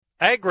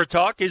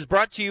AgriTalk is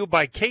brought to you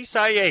by Case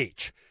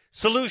IH.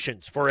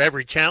 Solutions for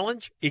every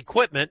challenge,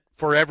 equipment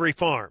for every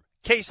farm.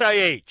 Case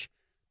IH,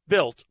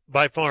 built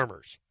by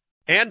farmers.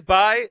 And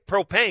by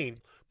Propane.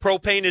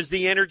 Propane is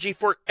the energy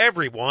for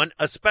everyone,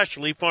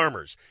 especially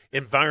farmers.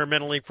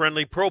 Environmentally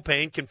friendly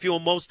propane can fuel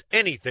most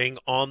anything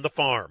on the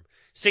farm.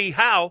 See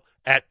how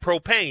at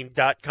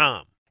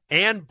propane.com.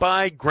 And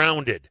by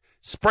Grounded.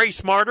 Spray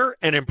smarter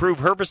and improve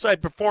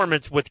herbicide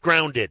performance with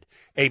Grounded,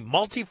 a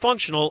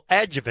multifunctional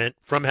adjuvant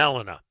from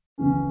Helena.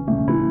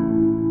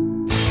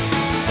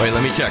 Wait,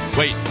 let me check.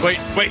 Wait.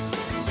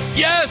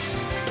 Yes!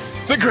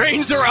 The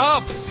grains are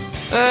up!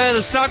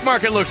 The stock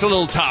market looks a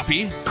little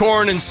toppy.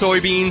 Corn and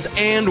soybeans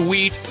and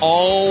wheat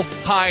all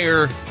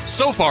higher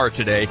so far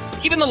today.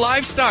 Even the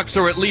livestocks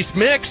are at least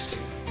mixed.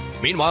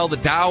 Meanwhile, the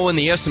Dow and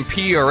the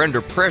S&P are under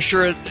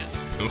pressure,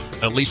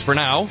 at least for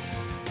now.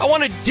 I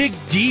want to dig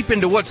deep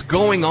into what's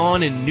going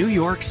on in New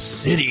York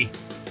City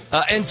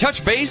and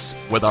touch base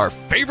with our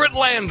favorite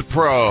land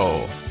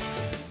pro.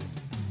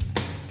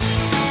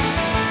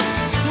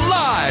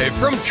 Live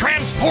from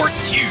Transport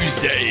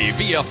Tuesday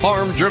via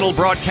Farm Journal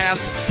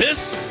broadcast,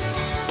 this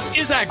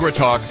is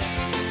AgriTalk.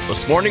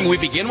 This morning we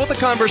begin with a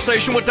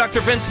conversation with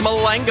Dr. Vince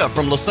Malanga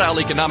from LaSalle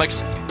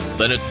Economics.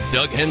 Then it's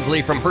Doug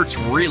Hensley from Hertz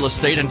Real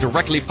Estate, and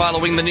directly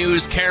following the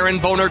news, Karen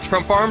Bonert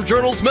from Farm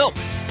Journal's Milk.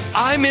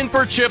 I'm in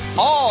for Chip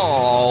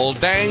all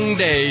dang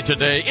day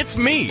today. It's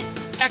me,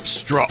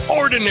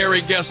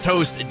 extraordinary guest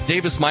host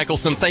Davis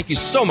Michaelsen. Thank you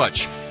so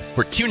much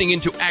for tuning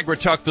into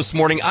AgriTalk this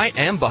morning. I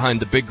am behind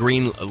the big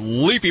green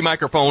leafy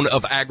microphone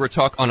of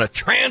AgriTalk on a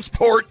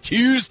Transport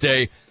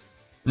Tuesday.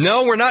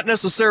 No, we're not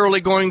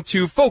necessarily going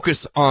to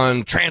focus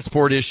on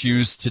transport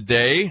issues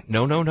today.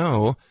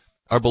 No.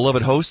 Our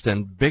beloved host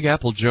and Big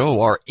Apple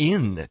Joe are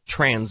in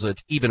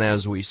transit even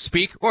as we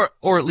speak,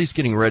 or at least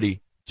getting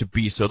ready to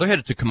be so. They're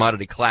headed to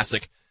Commodity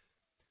Classic.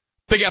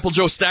 Big Apple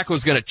Joe Stacko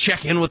is going to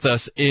check in with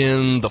us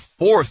in the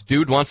fourth.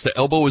 Dude wants to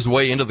elbow his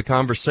way into the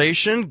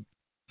conversation,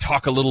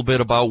 talk a little bit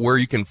about where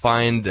you can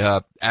find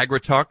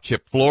AgriTalk,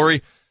 Chip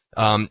Flory.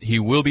 He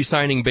will be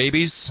signing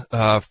babies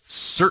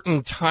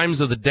certain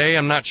times of the day.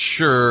 I'm not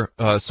sure.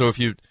 So if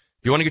you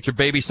want to get your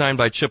baby signed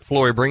by Chip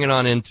Flory, bring it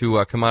on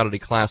into Commodity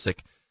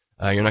Classic.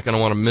 You're not going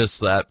to want to miss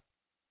that.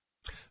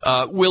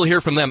 We'll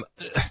hear from them.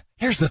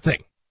 Here's the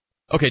thing.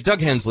 Okay,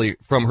 Doug Hensley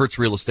from Hertz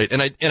Real Estate,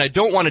 and I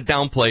don't want to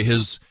downplay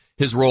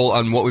his role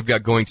on what we've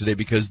got going today,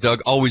 because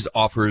Doug always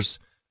offers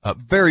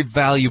very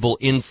valuable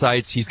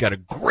insights. He's got a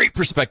great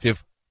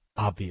perspective,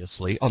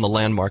 obviously, on the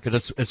land market.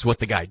 It's what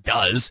the guy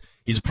does.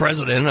 He's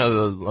president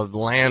of the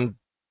land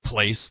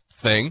place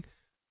thing,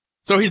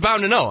 so he's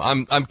bound to know.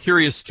 I'm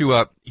curious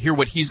to hear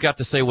what he's got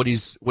to say, what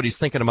he's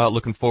thinking about,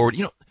 looking forward.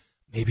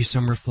 Maybe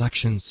some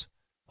reflections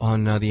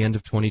on the end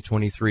of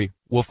 2023.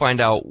 We'll find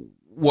out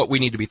what we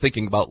need to be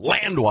thinking about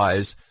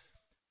land-wise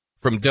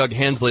from Doug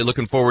Hensley.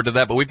 Looking forward to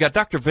that. But we've got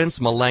Dr. Vince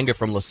Malanga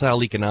from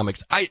LaSalle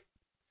Economics. I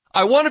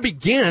want to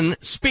begin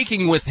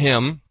speaking with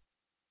him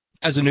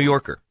as a New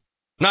Yorker,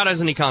 not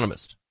as an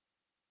economist.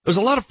 There's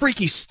a lot of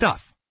freaky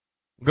stuff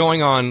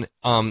going on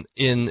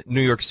in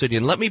New York City.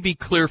 And let me be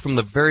clear from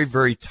the very,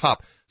 very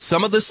top.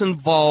 Some of this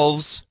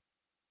involves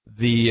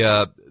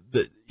the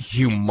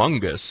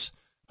humongous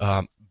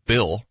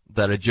bill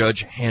that a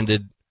judge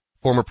handed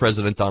former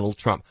President Donald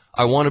Trump.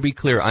 I want to be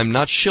clear. I'm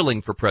not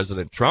shilling for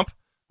President Trump.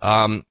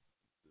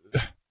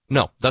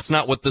 No, that's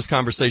not what this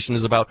conversation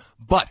is about.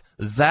 But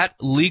that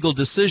legal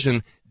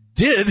decision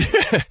did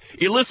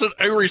elicit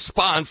a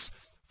response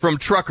from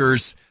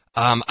truckers.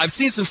 I've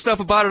seen some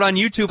stuff about it on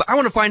YouTube. I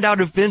want to find out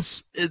if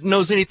Vince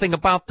knows anything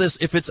about this,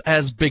 if it's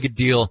as big a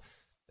deal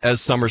as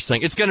some are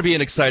saying. It's going to be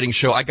an exciting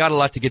show. I got a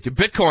lot to get to.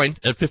 Bitcoin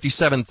at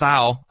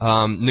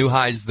 57,000, new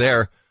highs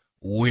there.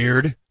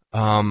 Weird.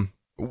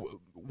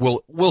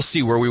 We'll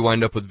see where we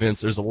wind up with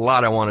Vince. There's a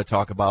lot I want to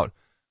talk about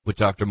with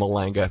Dr.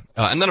 Malanga.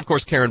 And then, of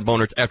course, Karen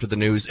Bonert after the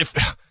news, if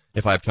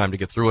I have time to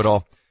get through it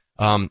all.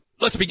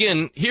 Let's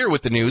begin here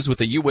with the news with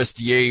the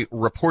USDA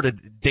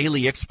reported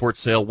daily export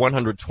sale,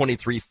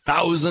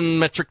 123,000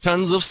 metric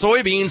tons of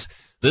soybeans.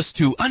 This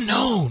too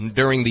unknown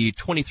during the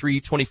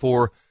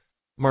 23-24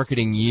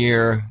 marketing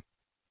year.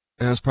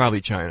 And it's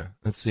probably China.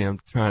 Let's see.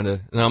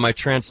 Now my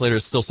translator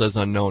still says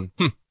unknown.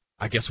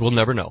 I guess we'll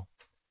never know.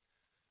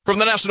 From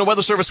the National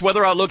Weather Service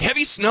weather outlook,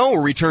 heavy snow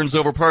returns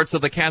over parts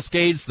of the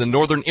Cascades, the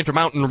northern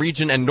Intermountain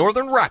region, and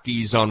northern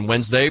Rockies on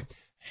Wednesday.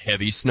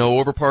 Heavy snow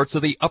over parts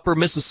of the upper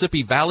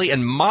Mississippi Valley,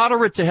 and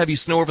moderate to heavy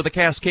snow over the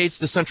Cascades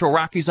to central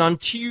Rockies on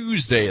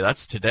Tuesday.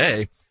 That's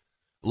today.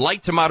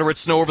 Light to moderate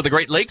snow over the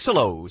Great Lakes.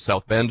 Hello,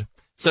 South Bend.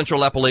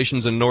 Central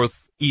Appalachians and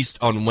northeast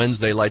on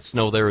Wednesday. Light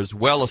snow there as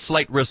well. A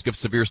slight risk of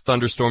severe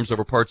thunderstorms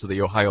over parts of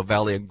the Ohio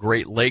Valley and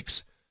Great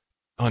Lakes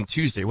on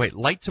Tuesday. Wait,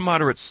 light to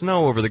moderate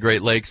snow over the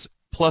Great Lakes,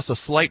 plus a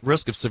slight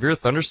risk of severe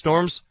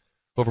thunderstorms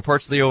over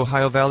parts of the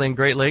Ohio Valley and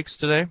Great Lakes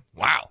today?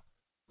 Wow.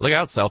 Look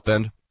out, South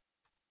Bend.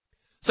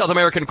 South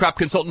American crop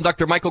consultant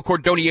Dr. Michael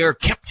Cordonier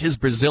kept his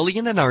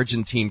Brazilian and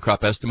Argentine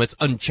crop estimates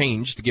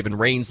unchanged given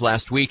rains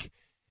last week,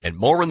 and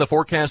more in the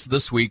forecast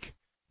this week.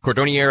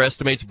 Cordonnier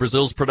estimates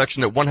Brazil's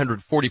production at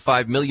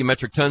 145 million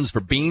metric tons for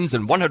beans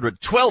and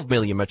 112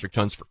 million metric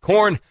tons for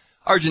corn.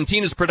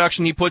 Argentina's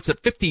production he puts at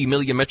 50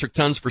 million metric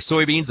tons for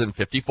soybeans and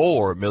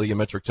 54 million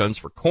metric tons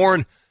for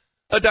corn.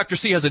 Dr.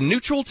 C has a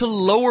neutral to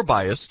lower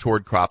bias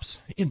toward crops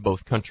in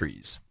both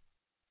countries.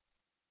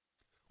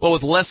 Well,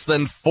 with less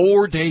than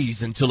 4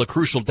 days until a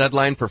crucial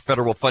deadline for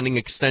federal funding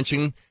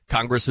extension,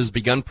 Congress has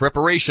begun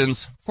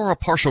preparations for a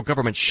partial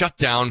government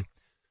shutdown.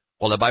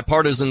 While a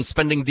bipartisan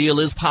spending deal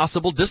is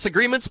possible,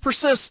 disagreements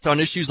persist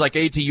on issues like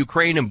aid to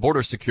Ukraine and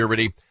border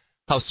security.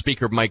 House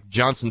Speaker Mike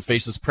Johnson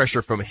faces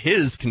pressure from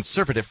his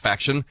conservative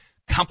faction,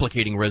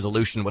 complicating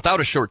resolution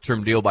without a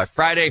short-term deal by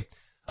Friday.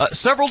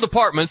 Several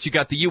departments, you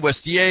got the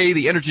USDA,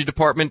 the Energy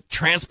Department,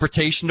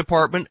 Transportation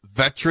Department,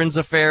 Veterans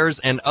Affairs,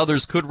 and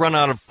others could run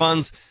out of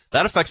funds.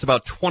 That affects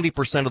about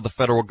 20% of the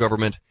federal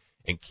government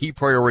and key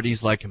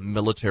priorities like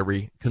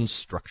military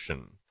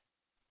construction.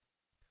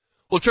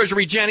 Well,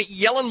 Treasury Janet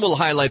Yellen will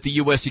highlight the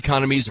U.S.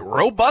 economy's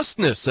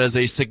robustness as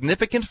a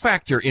significant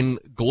factor in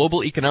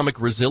global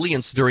economic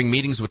resilience during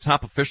meetings with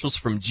top officials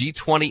from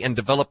G20 and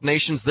developed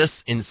nations,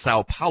 this in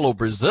Sao Paulo,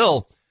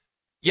 Brazil.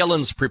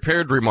 Yellen's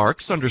prepared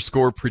remarks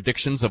underscore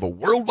predictions of a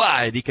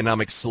worldwide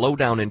economic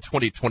slowdown in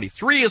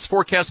 2023 as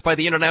forecast by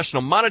the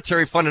International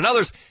Monetary Fund and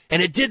others,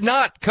 and it did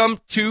not come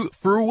to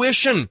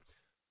fruition.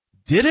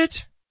 Did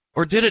it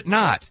or did it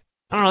not?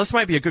 I don't know. This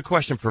might be a good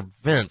question for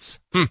Vince.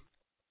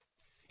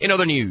 In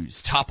other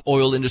news, top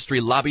oil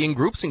industry lobbying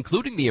groups,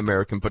 including the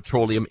American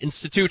Petroleum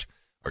Institute,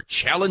 are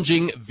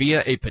challenging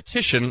via a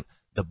petition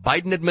the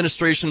Biden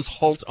administration's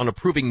halt on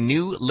approving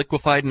new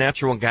liquefied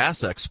natural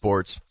gas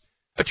exports.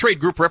 A trade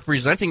group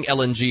representing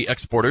LNG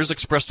exporters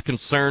expressed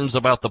concerns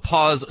about the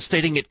pause,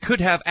 stating it could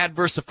have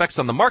adverse effects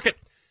on the market,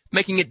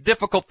 making it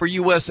difficult for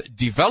U.S.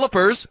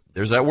 developers,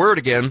 there's that word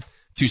again,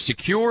 to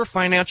secure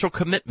financial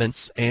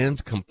commitments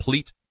and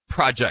complete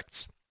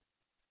projects.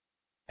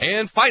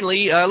 And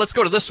finally, let's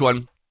go to this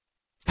one.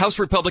 House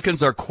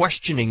Republicans are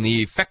questioning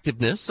the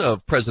effectiveness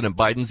of President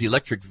Biden's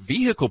electric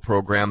vehicle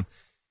program.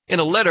 In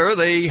a letter,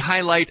 they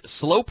highlight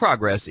slow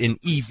progress in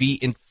EV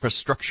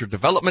infrastructure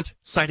development,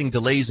 citing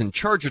delays in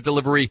charger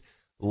delivery,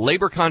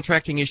 labor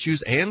contracting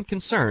issues, and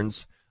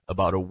concerns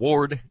about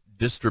award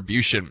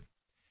distribution.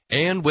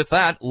 And with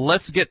that,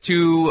 let's get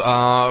to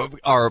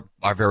our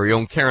very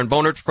own Karen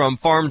Bonert from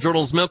Farm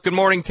Journal's Milk. Good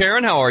morning,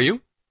 Karen. How are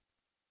you?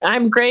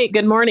 I'm great.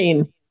 Good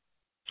morning.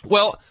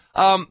 Well,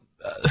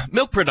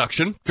 milk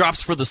production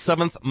drops for the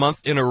 7th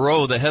month in a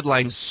row. The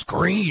headline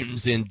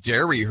screams in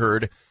dairy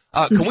herd.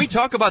 Can we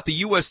talk about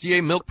the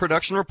USDA milk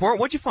production report?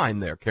 What'd you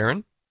find there,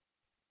 Karen?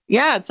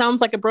 Yeah, it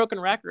sounds like a broken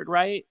record,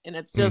 right? And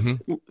it's just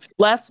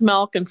less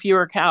milk and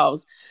fewer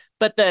cows.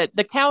 But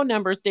the cow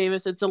numbers,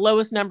 Davis, it's the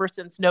lowest number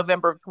since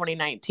November of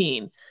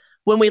 2019.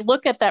 When we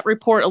look at that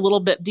report a little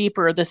bit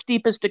deeper, the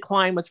steepest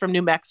decline was from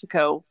New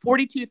Mexico,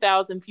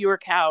 42,000 fewer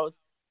cows,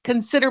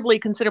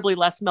 considerably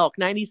less milk,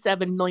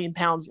 97 million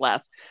pounds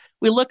less.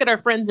 We look at our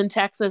friends in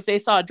Texas, they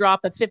saw a drop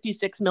of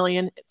 56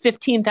 million,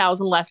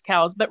 15,000 less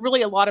cows, but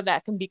really a lot of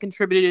that can be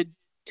contributed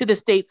to the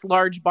state's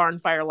large barn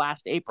fire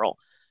last April.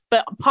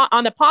 But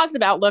on the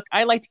positive outlook,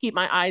 I like to keep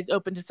my eyes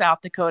open to South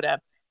Dakota.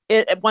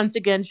 It once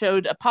again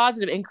showed a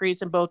positive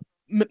increase in both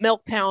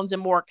milk pounds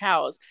and more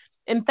cows.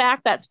 In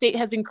fact, that state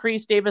has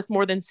increased, Davis,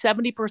 more than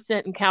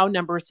 70% in cow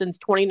numbers since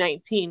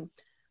 2019,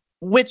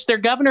 which their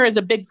governor is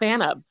a big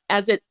fan of,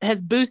 as it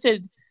has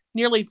boosted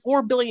nearly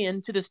 $4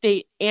 billion to the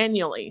state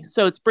annually.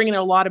 So it's bringing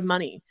a lot of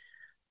money.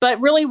 But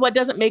really what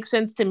doesn't make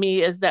sense to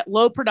me is that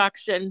low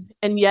production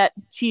and yet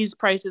cheese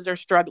prices are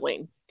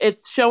struggling.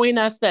 It's showing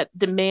us that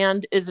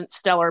demand isn't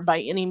stellar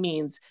by any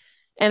means.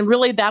 And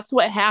really that's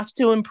what has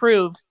to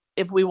improve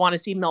if we want to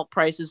see milk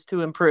prices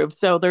to improve.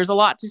 So there's a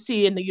lot to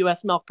see in the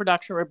U.S. milk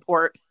production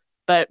report.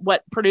 But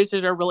what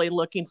producers are really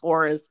looking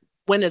for is,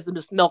 when is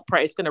this milk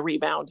price going to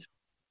rebound?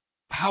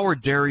 How are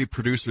dairy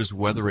producers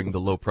weathering the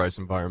low price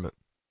environment?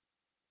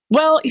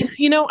 Well,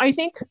 I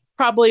think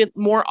probably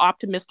more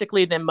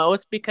optimistically than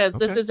most, because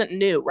this isn't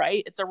new,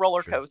 right? It's a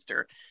roller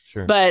coaster.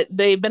 Sure. But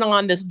they've been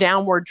on this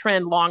downward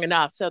trend long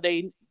enough. So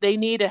they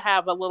need to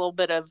have a little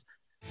bit of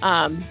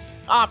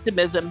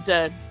optimism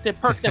to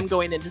perk them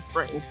going into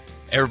spring.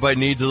 Everybody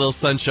needs a little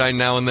sunshine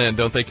now and then,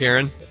 don't they,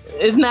 Karen?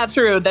 Isn't that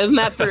true? Isn't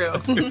that true?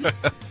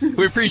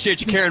 We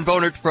appreciate you, Karen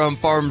Bonert from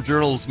Farm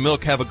Journal's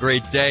Milk. Have a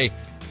great day.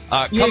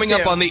 Coming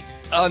up on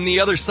the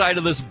other side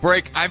of this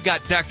break, I've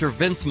got Dr.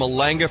 Vince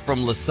Malanga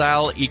from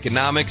LaSalle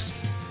Economics.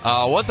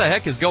 What the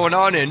heck is going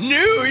on in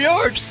New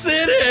York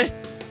City?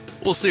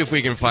 We'll see if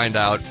we can find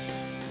out.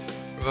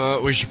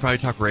 We should probably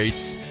talk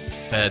rates,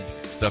 Fed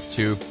stuff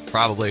too,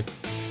 probably.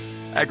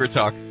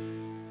 AgriTalk.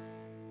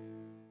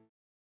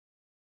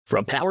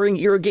 From powering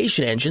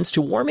irrigation engines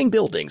to warming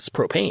buildings,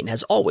 propane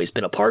has always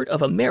been a part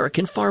of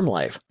American farm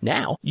life.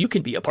 Now, you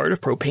can be a part of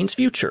propane's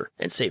future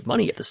and save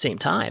money at the same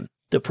time.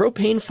 The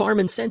Propane Farm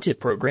Incentive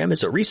Program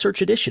is a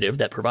research initiative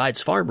that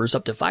provides farmers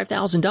up to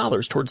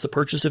 $5,000 towards the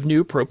purchase of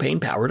new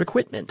propane-powered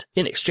equipment.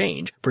 In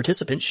exchange,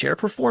 participants share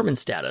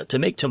performance data to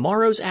make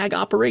tomorrow's ag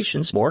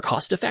operations more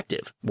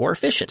cost-effective, more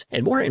efficient,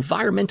 and more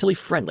environmentally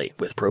friendly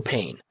with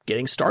propane.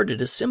 Getting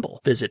started is simple.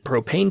 Visit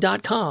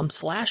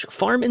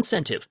propane.com/farm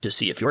incentive to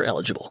see if you're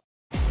eligible.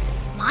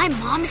 My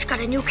mom's got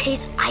a new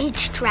Case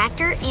IH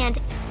tractor,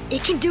 and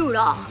it can do it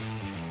all.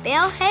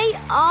 Bale hay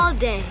all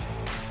day.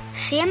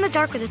 See in the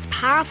dark with its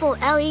powerful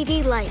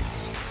LED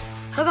lights.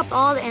 Hook up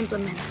all the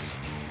implements.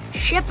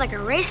 Shift like a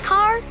race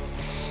car.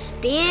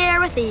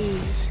 Steer with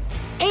ease.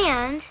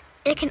 And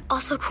it can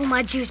also cool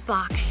my juice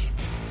box.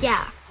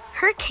 Yeah,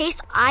 her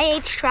Case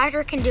IH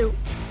tractor can do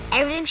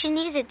everything she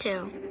needs it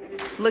to.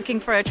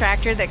 Looking for a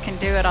tractor that can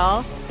do it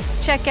all?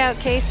 Check out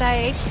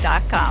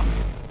caseih.com.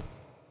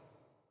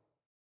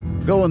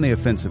 Go on the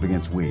offensive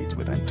against weeds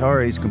with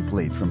Antares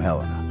Complete from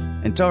Helena.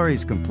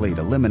 Antares Complete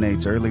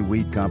eliminates early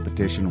weed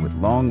competition with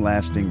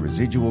long-lasting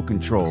residual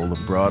control of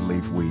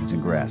broadleaf weeds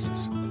and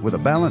grasses. With a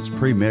balanced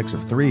premix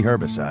of 3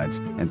 herbicides,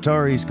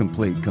 Antares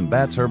Complete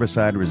combats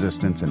herbicide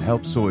resistance and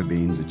helps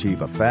soybeans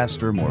achieve a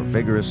faster, more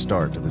vigorous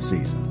start to the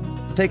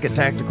season. Take a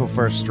tactical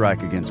first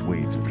strike against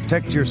weeds and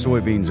protect your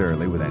soybeans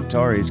early with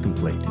Antares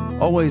Complete.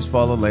 Always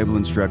follow label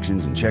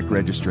instructions and check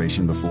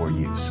registration before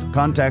use.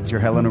 Contact your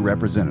Helena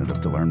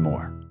representative to learn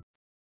more.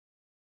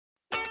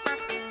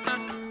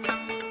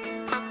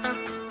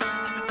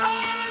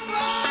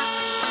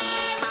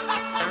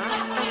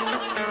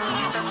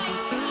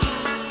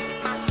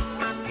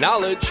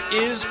 Knowledge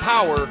is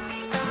power.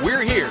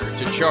 We're here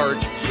to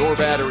charge your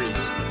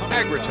batteries.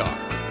 AgriTalk.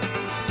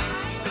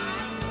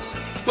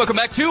 Welcome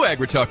back to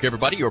AgriTalk,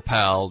 everybody. Your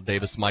pal,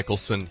 Davis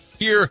Michaelsen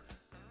here.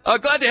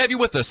 Glad to have you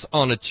with us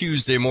on a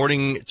Tuesday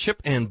morning.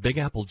 Chip and Big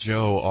Apple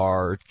Joe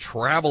are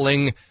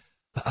traveling,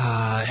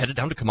 headed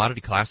down to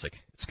Commodity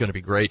Classic. It's going to be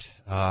great.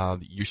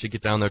 You should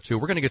get down there, too.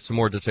 We're going to get some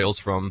more details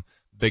from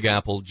Big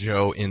Apple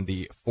Joe in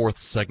the 4th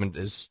segment,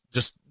 is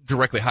just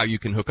directly how you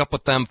can hook up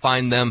with them,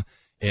 find them,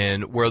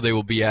 and where they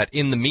will be at.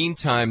 In the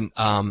meantime,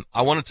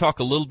 I want to talk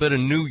a little bit of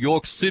New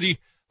York City.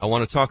 I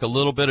want to talk a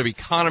little bit of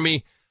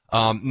economy.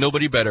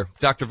 Nobody better.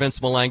 Dr. Vince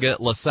Malanga,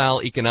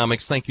 LaSalle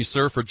Economics. Thank you,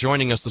 sir, for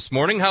joining us this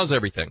morning. How's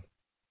everything?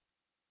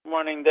 Good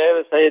morning,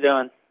 Davis. How you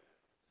doing?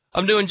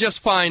 I'm doing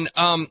just fine.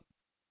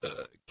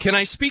 Can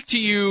I speak to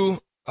you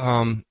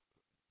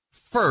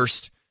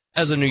first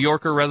as a New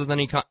Yorker rather than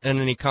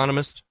an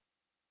economist?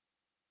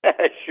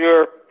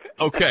 Sure.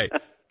 Okay.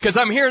 Because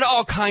I'm hearing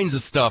all kinds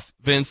of stuff,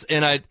 Vince,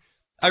 and I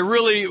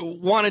really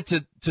wanted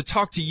to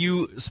talk to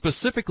you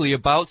specifically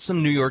about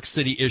some New York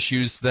City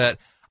issues that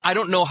I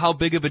don't know how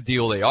big of a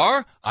deal they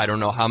are. I don't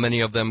know how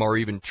many of them are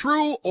even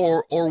true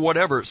or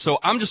whatever. So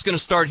I'm just going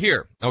to start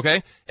here,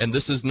 okay? And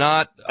this is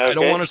not okay. I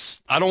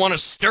don't want to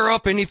stir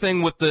up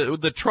anything with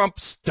the Trump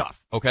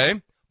stuff,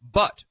 okay?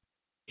 But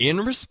in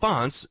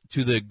response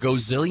to the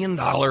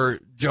gazillion-dollar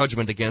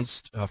judgment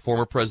against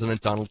former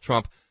President Donald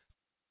Trump,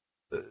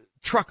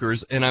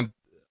 truckers, and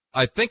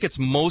I think it's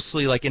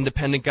mostly like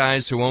independent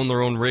guys who own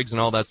their own rigs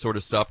and all that sort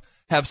of stuff,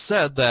 have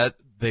said that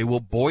they will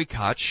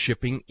boycott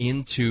shipping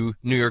into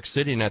New York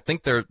City. And I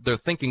think they're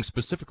thinking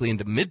specifically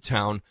into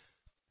Midtown.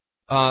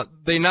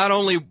 They not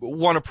only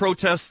want to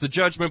protest the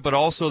judgment, but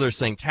also they're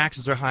saying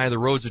taxes are high, the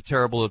roads are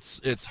terrible.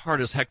 It's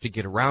hard as heck to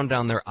get around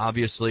down there,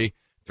 obviously.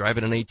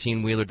 Driving an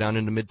 18-wheeler down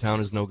into Midtown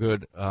is no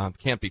good.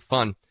 Can't be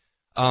fun.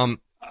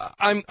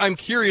 I'm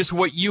curious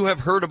what you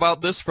have heard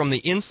about this from the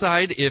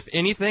inside, if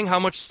anything. How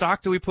much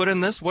stock do we put in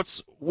this?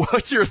 What's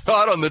your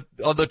thought on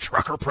the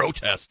trucker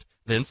protest,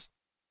 Vince?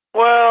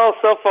 Well,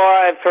 so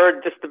far I've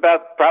heard just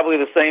about probably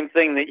the same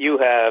thing that you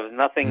have.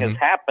 Nothing has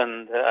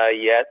happened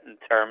yet in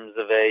terms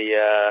of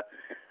a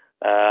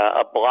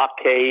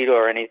blockade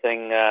or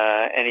anything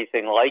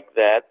like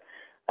that.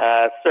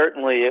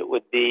 Certainly, it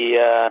would be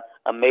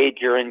a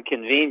major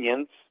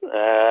inconvenience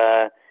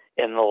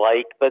and the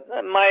like. But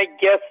my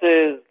guess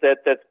is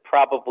that that's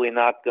probably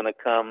not going to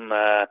come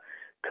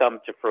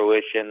to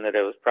fruition. That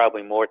it was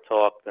probably more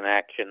talk than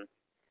action.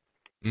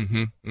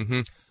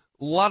 A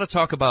lot of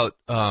talk about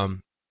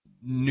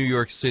New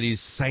York City's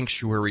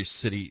sanctuary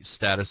city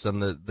status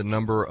and the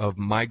number of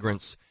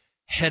migrants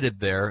headed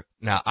there.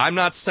 Now, I'm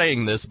not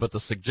saying this, but the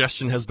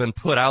suggestion has been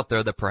put out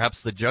there that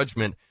perhaps the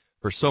judgment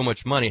for so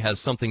much money has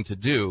something to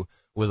do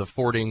with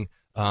affording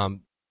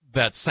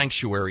that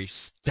sanctuary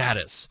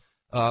status.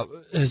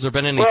 Has there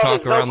been any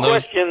talk around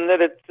those?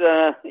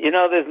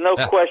 There's no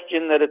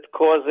question that it's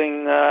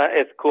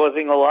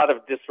causing a lot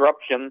of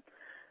disruption,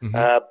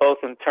 both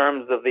in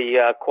terms of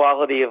the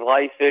quality of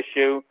life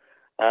issue,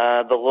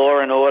 the law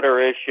and order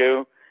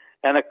issue,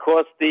 and of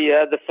course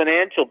the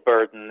financial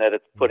burden that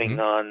it's putting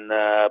on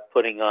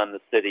the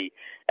city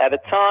at a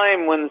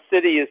time when the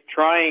city is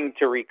trying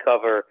to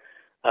recover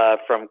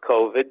from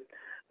COVID.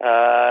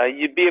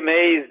 You'd be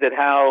amazed at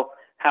how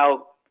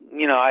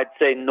I'd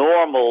say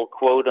normal,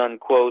 quote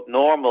unquote,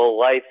 normal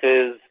life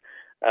is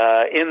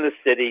in the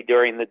city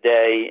during the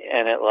day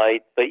and at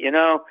night. But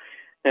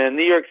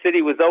New York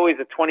City was always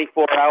a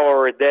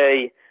 24-hour a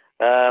day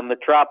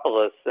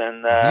metropolis,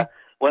 and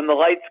when the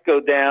lights go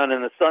down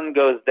and the sun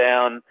goes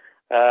down,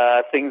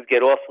 things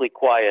get awfully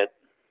quiet.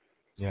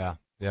 Yeah,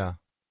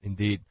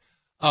 indeed.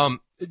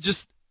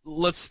 Just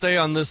let's stay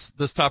on this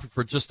topic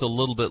for just a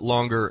little bit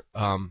longer.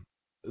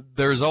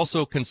 There's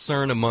also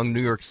concern among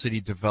New York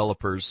City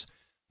developers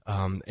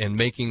and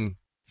making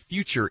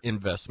future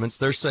investments.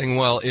 They're saying,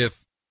 well,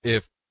 if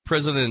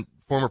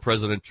former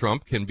President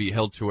Trump can be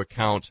held to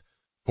account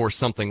for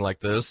something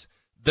like this,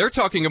 they're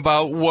talking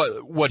about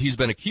what he's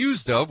been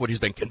accused of, what he's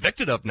been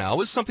convicted of now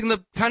is something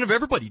that kind of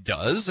everybody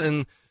does,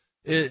 and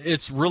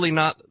it's really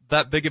not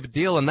that big of a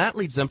deal. And that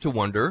leads them to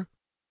wonder,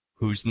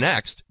 who's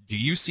next? Do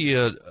you see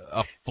a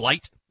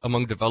flight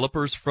among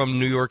developers from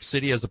New York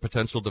City as a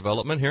potential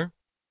development here?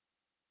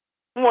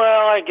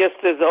 Well, I guess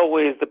there's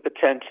always the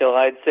potential.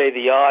 I'd say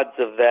the odds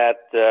of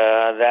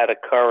that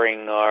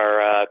occurring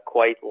are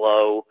quite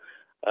low,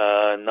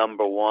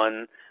 number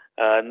one.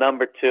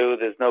 Number two,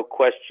 there's no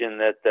question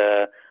that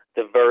the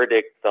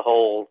verdict, the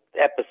whole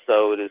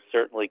episode, is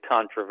certainly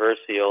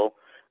controversial.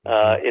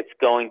 It's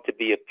going to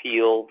be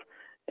appealed,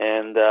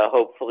 and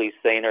hopefully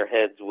saner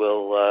heads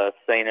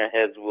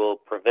will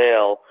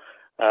prevail.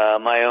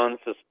 My own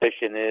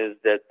suspicion is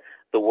that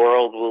the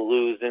world will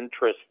lose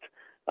interest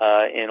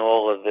in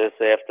all of this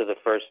after the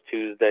first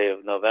Tuesday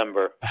of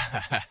November.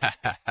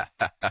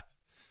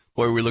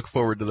 Boy, we look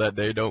forward to that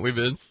day, don't we,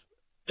 Vince?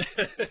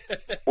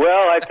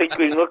 Well, I think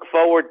we look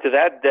forward to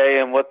that day,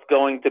 and what's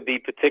going to be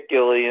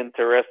particularly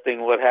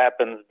interesting, what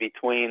happens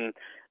between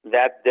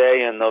that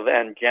day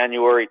and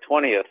January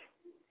 20th.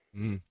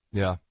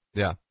 Yeah.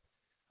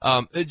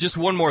 Just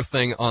one more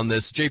thing on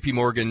this. J.P.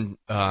 Morgan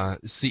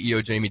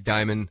CEO Jamie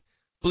Dimon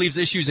believes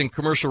issues in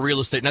commercial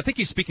real estate, and I think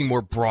he's speaking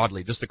more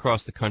broadly just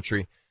across the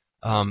country,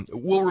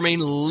 will remain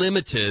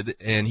limited.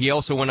 And he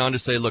also went on to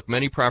say, look,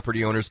 many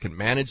property owners can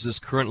manage this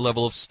current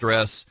level of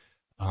stress.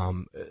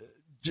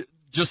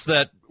 Just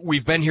that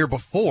we've been here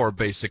before,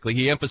 basically.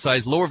 He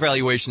emphasized lower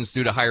valuations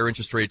due to higher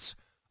interest rates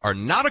are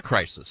not a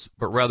crisis,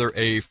 but rather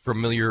a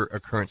familiar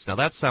occurrence. Now,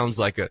 that sounds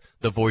like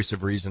the voice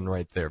of reason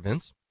right there,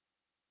 Vince.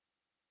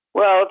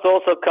 Well, it's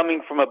also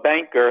coming from a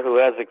banker who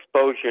has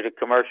exposure to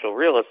commercial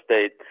real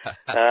estate.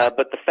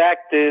 But the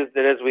fact is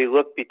that as we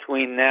look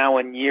between now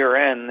and year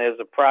end, there's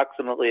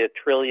approximately $1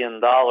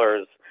 trillion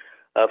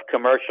of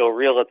commercial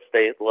real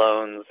estate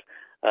loans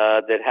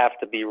that have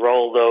to be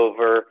rolled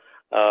over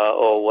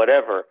or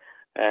whatever.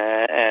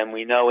 And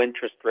we know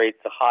interest rates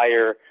are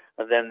higher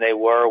than they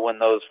were when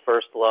those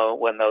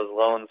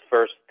loans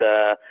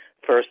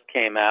first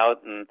came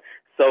out. And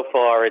so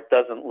far, it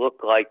doesn't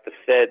look like the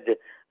Fed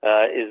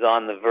is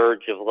on the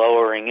verge of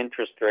lowering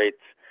interest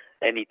rates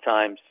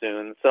anytime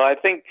soon. So I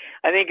think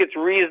it's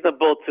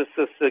reasonable to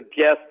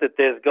suggest that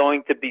there's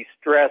going to be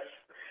stress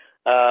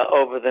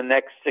over the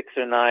next 6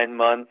 or 9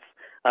 months.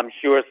 I'm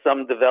sure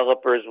some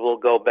developers will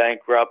go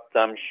bankrupt.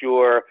 I'm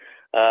sure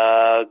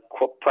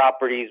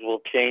properties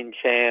will change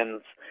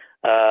hands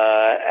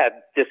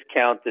at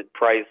discounted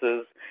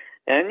prices.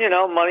 And,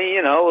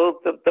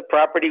 the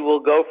property will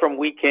go from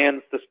weak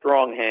hands to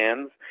strong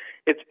hands.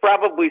 It's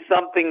probably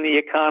something the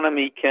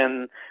economy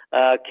can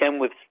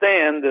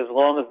withstand as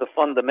long as the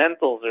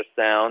fundamentals are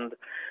sound.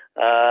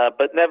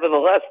 But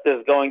nevertheless,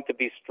 there's going to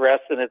be stress,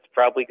 and it's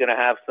probably going to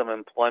have some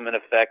employment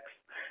effects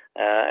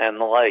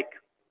and the like.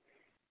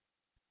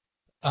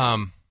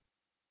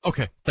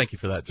 Okay, thank you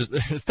for that. Just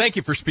thank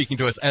you for speaking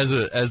to us as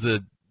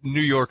a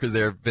New Yorker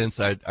there, Vince.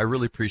 I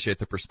really appreciate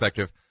the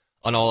perspective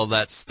on all of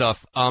that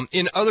stuff.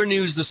 In other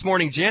news this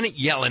morning, Janet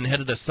Yellen,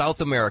 headed to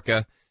South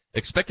America,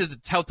 expected to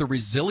tout the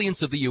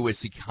resilience of the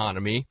U.S.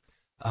 economy.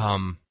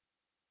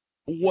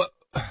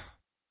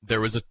 There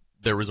was a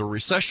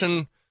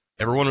recession.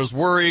 Everyone was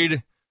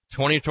worried.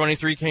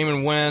 2023 came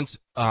and went.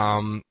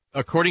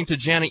 According to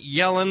Janet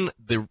Yellen,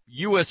 the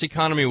U.S.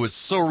 economy was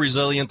so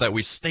resilient that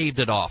we staved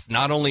it off,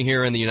 not only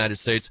here in the United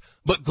States,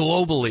 but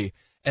globally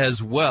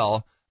as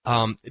well.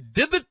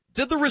 Did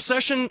the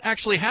recession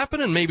actually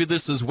happen, and maybe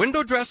this is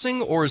window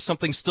dressing, or is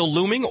something still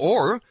looming,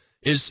 or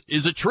is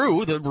it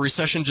true that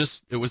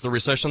it was the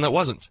recession that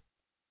wasn't?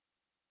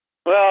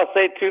 Well, I'll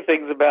say two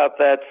things about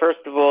that.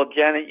 First of all,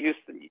 Janet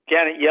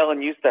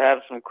Yellen used to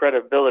have some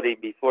credibility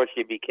before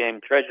she became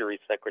Treasury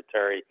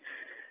Secretary.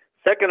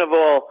 Second of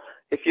all,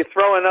 if you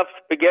throw enough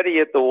spaghetti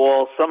at the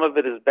wall, some of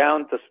it is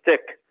bound to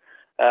stick.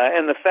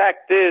 And the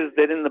fact is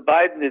that in the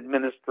Biden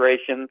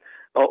administration,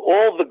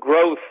 all the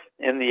growth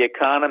in the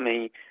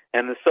economy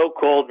and the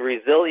so-called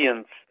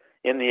resilience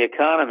in the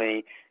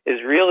economy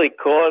is really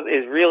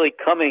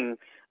coming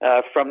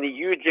from the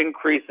huge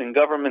increase in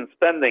government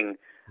spending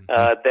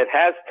that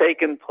has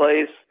taken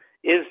place,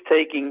 is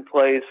taking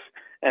place,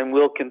 and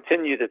will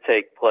continue to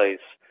take place.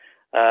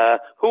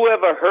 Who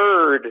ever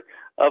heard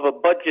of a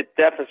budget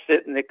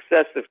deficit in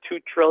excess of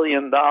 $2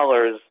 trillion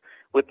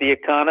with the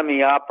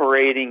economy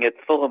operating at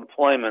full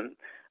employment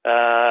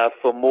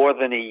for more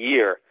than a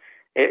year?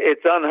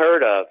 It's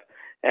unheard of.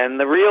 And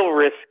the real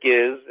risk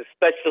is,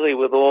 especially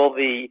with all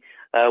the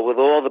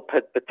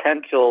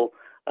potential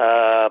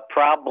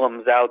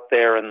problems out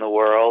there in the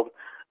world,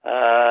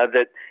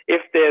 that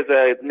if there's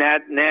a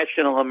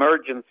national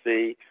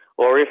emergency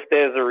or if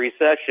there's a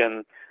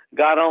recession,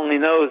 God only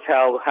knows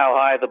how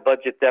high the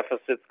budget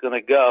deficit's going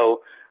to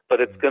go, but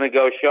it's going to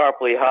go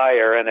sharply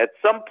higher. And at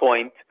some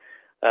point,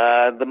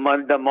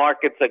 the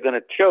markets are going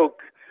to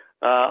choke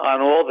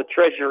on all the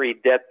Treasury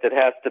debt that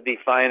has to be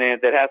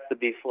financed, that has to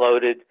be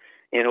floated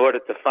in order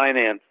to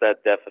finance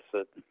that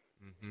deficit.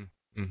 Mm-hmm.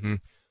 Mm-hmm.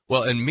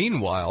 Well, and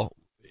meanwhile,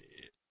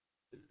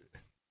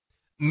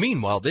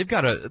 they've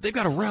got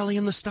a rally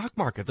in the stock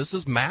market. This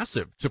is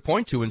massive to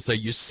point to and say,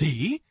 you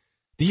see,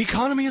 the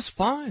economy is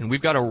fine.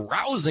 We've got a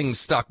rousing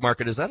stock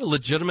market. Is that a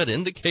legitimate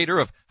indicator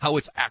of how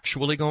it's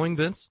actually going,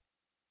 Vince?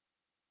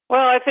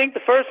 Well, I think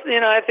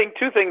I think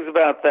two things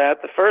about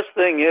that. The first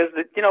thing is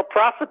that,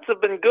 profits have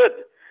been good.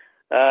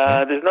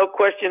 There's no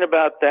question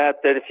about that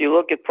if you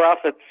look at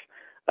profits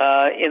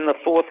in the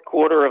fourth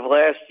quarter of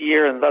last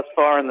year and thus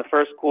far in the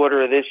first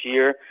quarter of this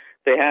year,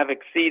 they have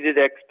exceeded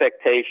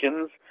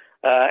expectations,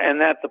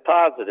 and that's a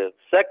positive.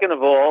 Second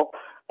of all,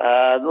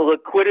 the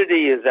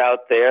liquidity is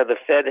out there. The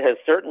Fed has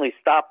certainly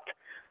stopped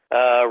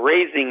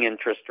raising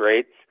interest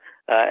rates,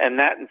 and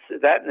that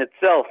in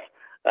itself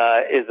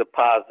is a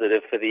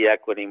positive for the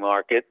equity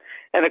market.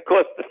 And of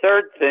course, the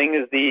third thing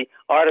is the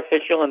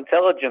artificial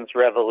intelligence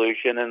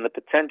revolution and the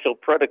potential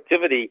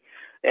productivity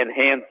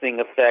enhancing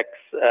effects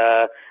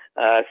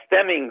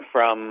stemming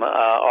from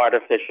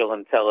artificial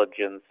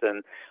intelligence.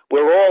 And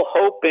we're all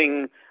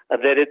hoping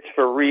that it's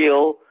for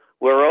real.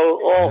 We're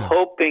all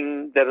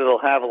hoping that it'll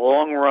have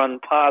long-run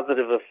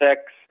positive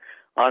effects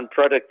on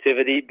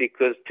productivity,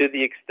 because to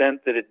the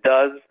extent that it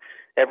does,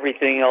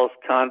 everything else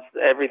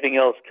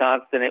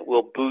constant, it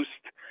will boost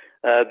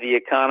the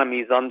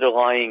economy's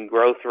underlying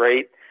growth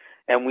rate.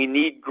 And we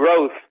need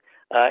growth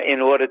in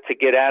order to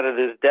get out of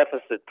this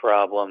deficit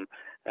problem.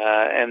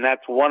 And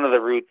that's one of the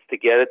routes to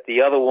get it.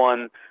 The other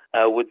one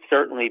would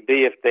certainly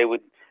be if they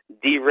would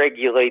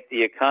deregulate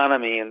the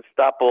economy and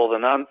stop all the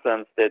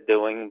nonsense they're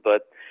doing.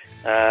 But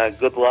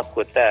good luck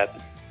with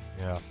that.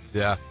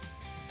 Yeah.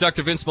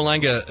 Dr. Vince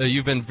Malanga,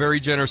 you've been very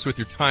generous with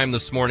your time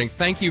this morning.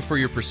 Thank you for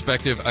your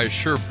perspective. I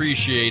sure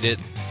appreciate it.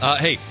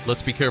 Hey,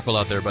 let's be careful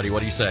out there, buddy. What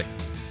do you say?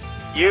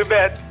 You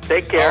bet.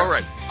 Take care. All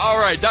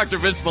right. Dr.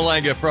 Vince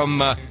Malanga from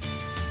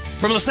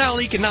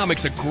LaSalle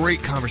Economics. A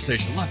great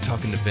conversation. Love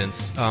talking to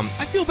Vince.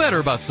 I feel better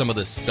about some of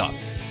this stuff.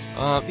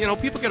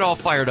 People get all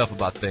fired up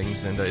about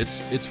things, and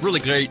it's really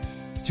great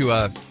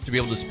to be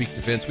able to speak to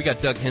Vince. We got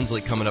Doug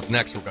Hensley coming up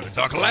next. We're going to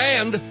talk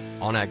land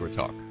on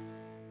AgriTalk.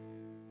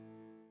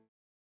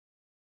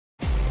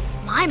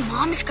 My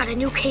mom's got a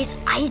new Case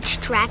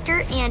IH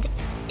tractor, and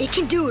it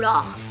can do it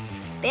all.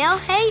 Bale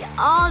hay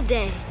all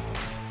day.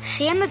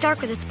 See in the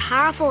dark with its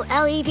powerful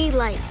LED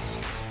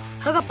lights.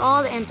 Hook up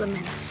all the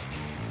implements.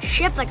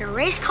 Shift like a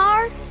race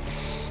car.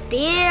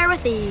 Steer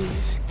with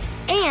ease.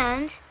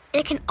 And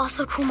it can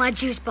also cool my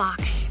juice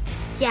box.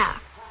 Yeah,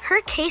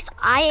 her Case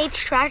IH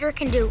tractor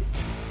can do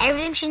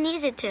everything she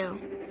needs it to.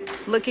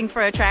 Looking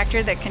for a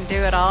tractor that can do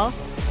it all?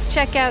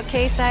 Check out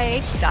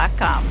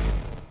caseih.com.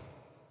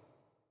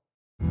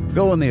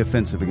 Go on the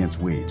offensive against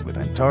weeds with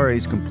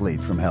Antares Complete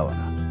from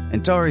Helena.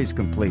 Antares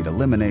Complete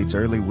eliminates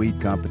early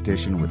weed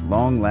competition with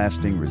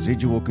long-lasting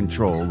residual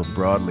control of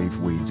broadleaf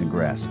weeds and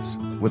grasses.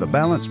 With a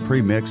balanced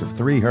premix of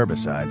 3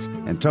 herbicides,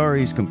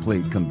 Antares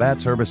Complete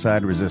combats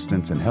herbicide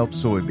resistance and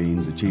helps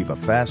soybeans achieve a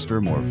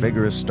faster, more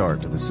vigorous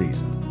start to the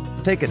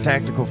season. Take a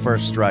tactical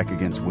first strike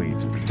against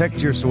weeds and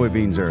protect your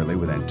soybeans early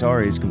with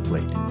Antares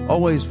Complete.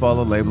 Always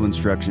follow label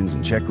instructions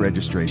and check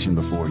registration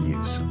before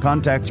use.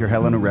 Contact your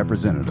Helena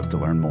representative to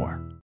learn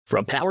more.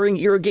 From powering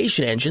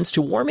irrigation engines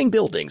to warming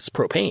buildings,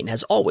 propane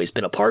has always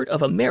been a part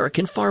of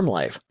American farm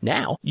life.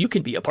 Now, you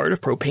can be a part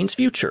of propane's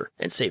future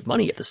and save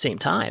money at the same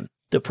time.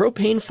 The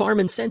Propane Farm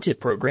Incentive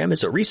Program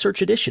is a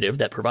research initiative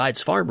that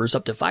provides farmers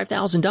up to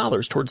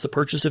 $5,000 towards the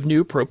purchase of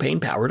new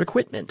propane-powered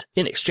equipment.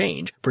 In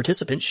exchange,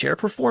 participants share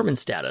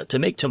performance data to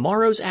make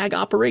tomorrow's ag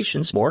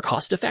operations more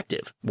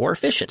cost-effective, more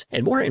efficient,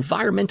 and more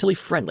environmentally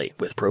friendly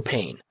with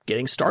propane.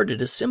 Getting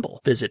started is simple.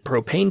 Visit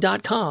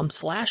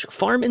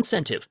propane.com/farm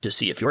incentive to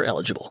see if you're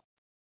eligible.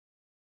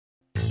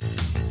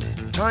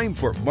 Time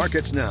for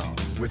Markets Now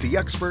with the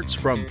experts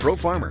from Pro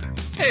Farmer.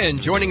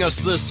 And joining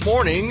us this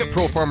morning,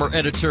 Pro Farmer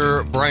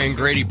editor Brian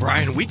Grady.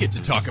 Brian, we get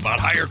to talk about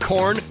higher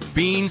corn,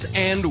 beans,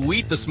 and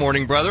wheat this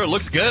morning, brother. It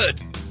looks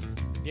good.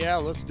 Yeah,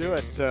 let's do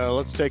it.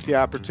 Let's take the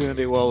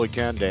opportunity while we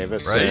can,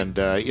 Davis. Right. And,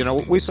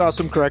 we saw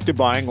some corrective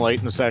buying late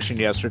in the session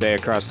yesterday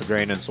across the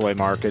grain and soy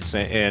markets,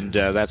 and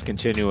that's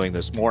continuing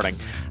this morning.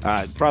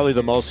 Probably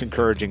the most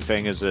encouraging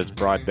thing is it's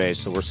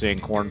broad-based. So we're seeing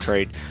corn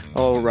trade,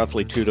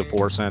 roughly 2 to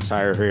 4 cents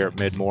higher here at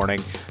mid-morning.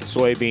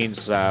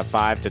 Soybeans,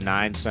 5 to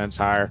 9 cents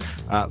higher.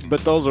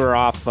 But those are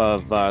off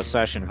of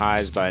session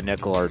highs by a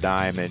nickel or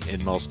dime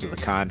in most of the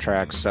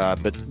contracts,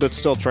 but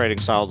still trading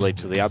solidly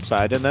to the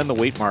upside. And then the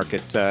wheat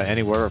market,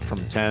 anywhere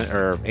from 10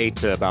 or 8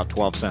 to about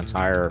 12 cents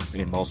higher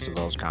in most of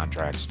those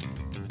contracts.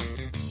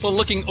 Well,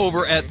 looking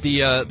over at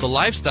the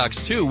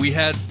livestocks too, we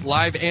had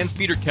live and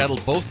feeder cattle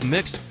both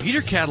mixed.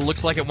 Feeder cattle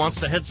looks like it wants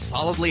to head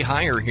solidly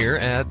higher here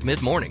at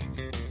mid-morning.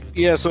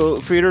 Yeah, so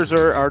feeders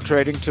are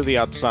trading to the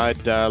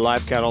upside.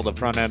 Live cattle, the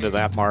front end of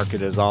that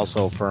market is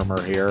also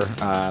firmer here.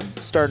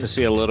 Starting to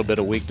see a little bit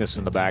of weakness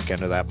in the back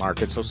end of that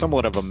market, so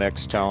somewhat of a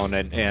mixed tone.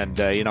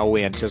 And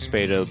we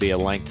anticipate it'll be a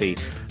lengthy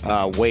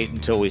wait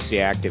until we see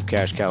active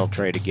cash cattle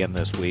trade again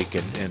this week.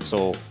 And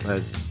so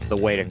the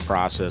waiting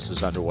process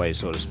is underway,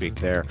 so to speak,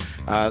 there.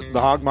 The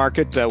hog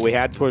market, we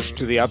had pushed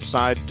to the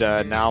upside,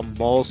 now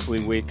mostly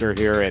weaker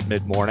here at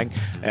mid-morning,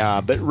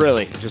 but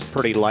really just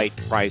pretty light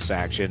price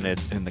action,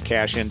 and the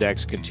cash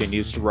index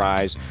continues to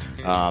rise.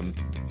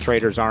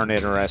 Traders aren't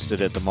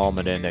interested at the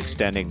moment in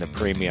extending the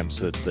premiums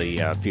that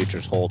the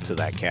futures hold to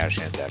that cash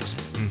index.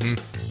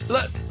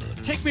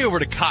 Take me over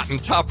to cotton,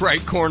 top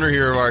right corner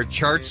here of our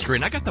chart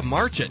screen. I got the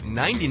March at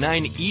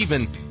 99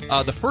 even.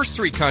 The first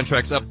three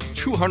contracts up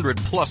 200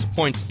 plus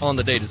points on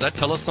the day. Does that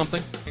tell us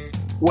something?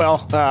 Well,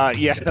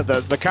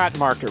 the cotton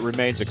market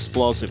remains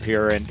explosive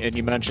here, and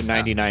you mentioned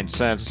 99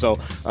 cents, so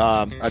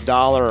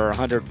 $1 or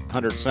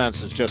 100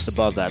 cents is just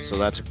above that, so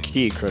that's a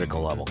key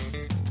critical level.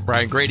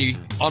 Brian Grady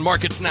on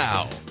Markets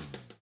Now.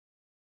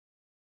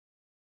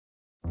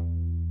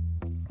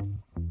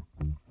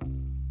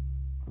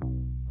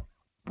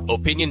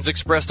 Opinions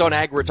expressed on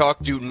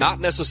AgriTalk do not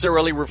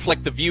necessarily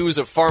reflect the views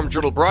of Farm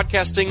Journal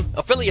Broadcasting,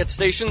 affiliate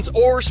stations,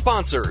 or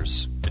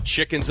sponsors. The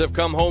chickens have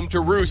come home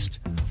to roost.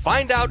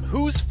 Find out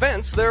whose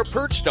fence they're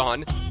perched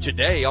on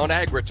today on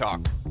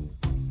AgriTalk.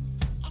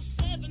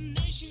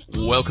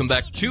 Welcome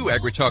back to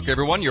AgriTalk,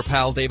 everyone. Your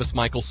pal Davis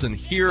Michaelsen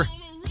here,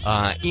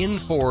 in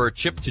for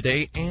Chip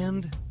today,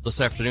 and this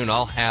afternoon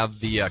I'll have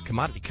the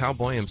commodity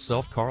cowboy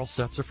himself, Carl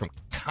Setzer from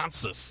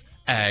Kansas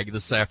Ag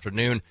this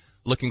afternoon.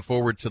 Looking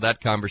forward to that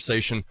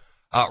conversation.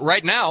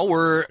 Right now,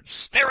 we're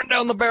staring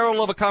down the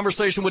barrel of a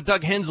conversation with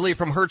Doug Hensley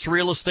from Hertz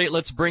Real Estate.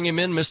 Let's bring him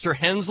in. Mr.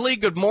 Hensley,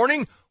 good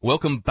morning.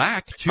 Welcome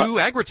back to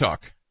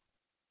AgriTalk.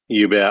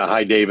 You bet.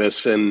 Hi,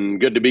 Davis, and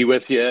good to be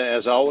with you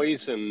as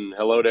always, and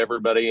hello to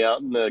everybody out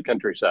in the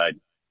countryside.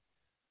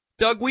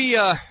 Doug, we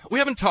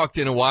haven't talked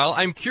in a while.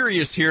 I'm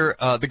curious here.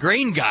 The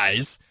grain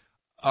guys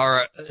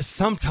are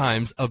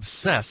sometimes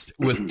obsessed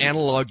with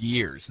analog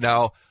years.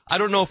 Now, I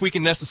don't know if we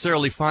can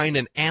necessarily find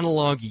an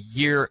analog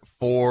year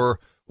for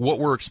what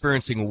we're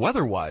experiencing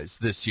weather-wise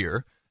this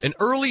year. An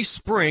early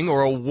spring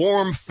or a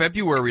warm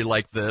February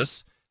like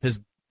this, does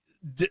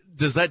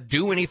that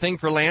do anything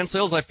for land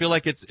sales? I feel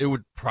like it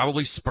would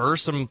probably spur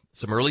some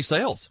early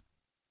sales.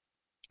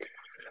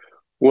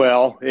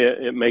 Well,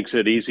 it makes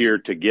it easier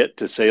to get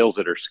to sales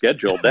that are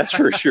scheduled. That's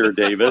for sure,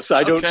 Davis.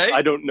 I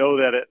don't know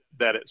that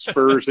it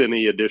spurs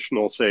any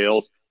additional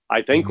sales.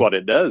 I think what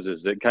it does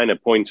is it kind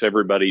of points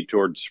everybody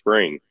towards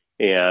spring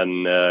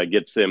and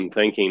gets them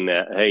thinking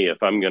that, hey,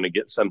 if I'm going to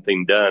get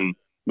something done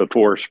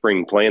before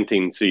spring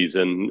planting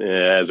season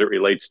as it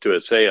relates to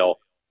a sale,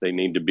 they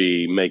need to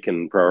be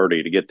making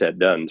priority to get that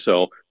done.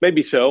 So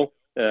maybe so.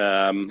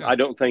 I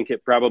don't think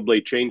it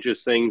probably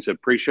changes things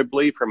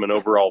appreciably from an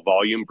overall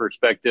volume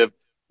perspective.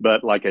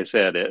 But like I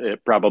said,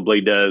 it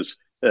probably does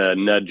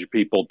nudge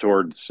people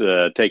towards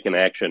taking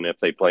action if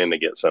they plan to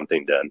get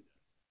something done.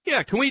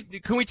 Yeah, can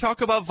we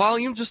talk about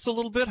volume just a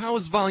little bit? How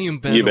has volume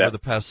been over the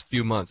past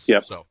few months?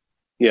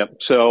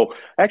 Yep. So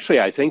actually,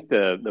 I think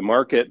the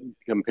market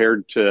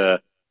compared to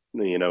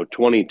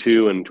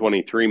 22 and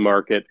 23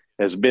 market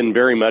has been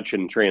very much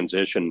in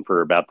transition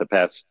for about the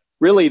past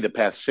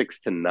 6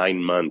 to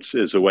 9 months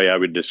is the way I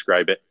would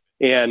describe it.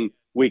 And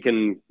we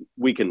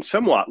can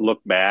somewhat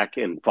look back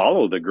and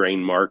follow the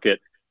grain market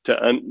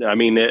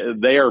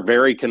they are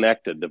very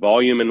connected. The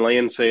volume in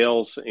land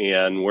sales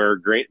and where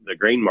the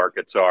grain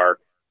markets are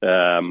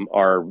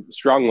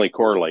strongly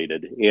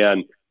correlated.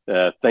 And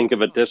think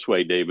of it this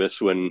way, Davis,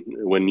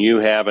 when you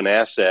have an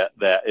asset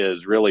that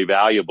is really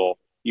valuable,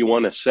 you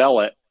want to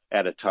sell it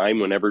at a time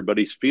when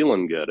everybody's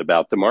feeling good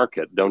about the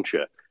market, don't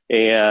you?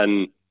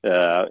 And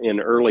in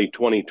early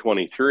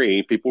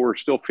 2023, people were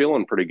still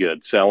feeling pretty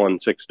good, selling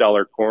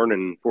 $6 corn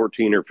and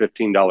 $14 or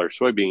 $15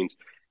 soybeans.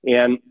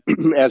 And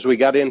as we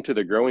got into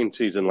the growing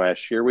season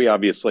last year, we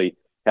obviously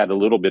had a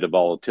little bit of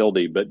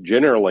volatility. But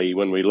generally,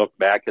 when we look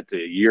back at the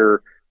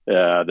year,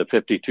 the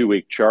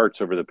 52-week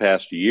charts over the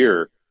past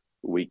year,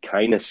 we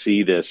kind of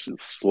see this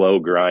slow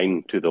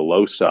grind to the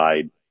low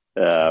side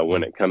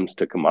when it comes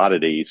to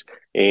commodities.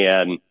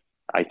 And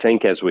I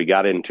think as we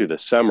got into the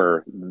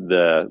summer,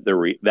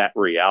 that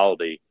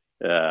reality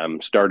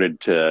started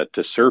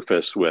to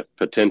surface with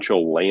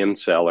potential land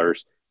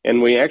sellers.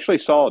 And we actually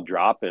saw a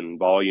drop in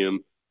volume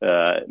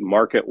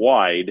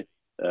market-wide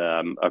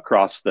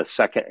across the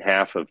second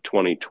half of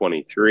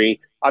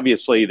 2023.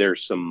 Obviously,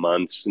 there's some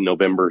months.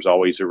 November's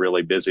always a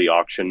really busy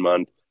auction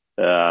month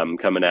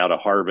coming out of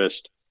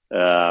harvest.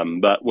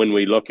 But when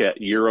we look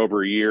at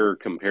year-over-year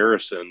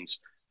comparisons,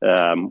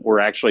 we're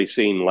actually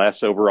seeing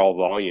less overall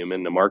volume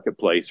in the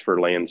marketplace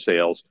for land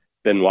sales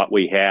than what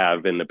we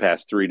have in the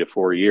past 3 to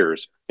 4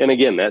 years. And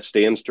again, that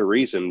stands to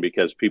reason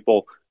because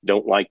people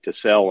don't like to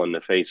sell in the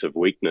face of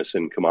weakness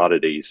in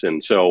commodities.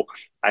 And so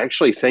I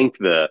actually think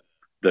the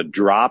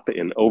drop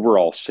in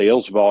overall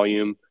sales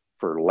volume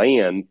for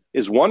land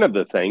is one of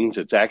the things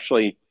that's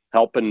actually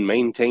helping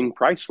maintain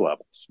price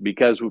levels,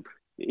 because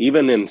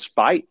even in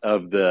spite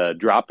of the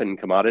drop in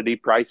commodity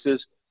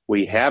prices,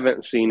 we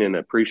haven't seen an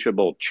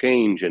appreciable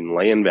change in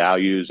land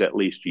values, at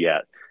least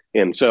yet.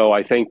 And so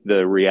I think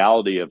the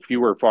reality of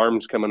fewer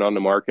farms coming on the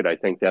market, I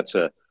think that's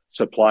a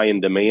supply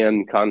and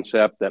demand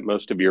concept that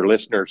most of your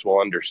listeners will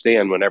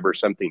understand. Whenever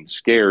something's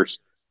scarce,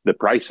 the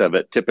price of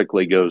it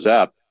typically goes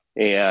up.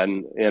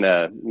 And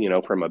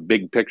from a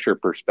big picture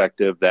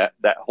perspective, that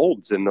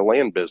holds in the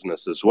land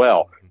business as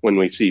well. When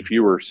we see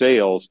fewer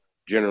sales,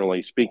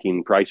 generally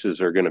speaking,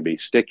 prices are going to be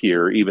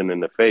stickier, even in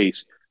the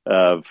face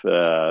of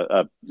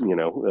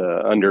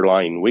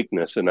underlying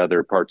weakness in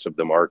other parts of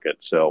the market.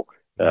 So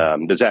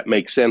does that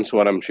make sense,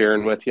 what I'm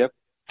sharing with you?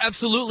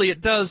 Absolutely, it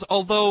does.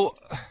 Although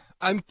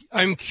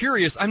I'm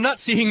curious, I'm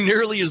not seeing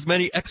nearly as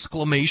many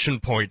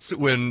exclamation points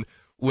when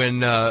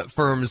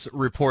firms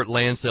report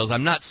land sales.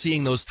 I'm not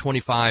seeing those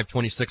 25,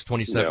 26,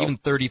 27, even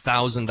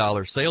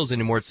 $30,000 sales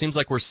anymore. It seems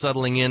like we're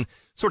settling in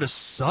sort of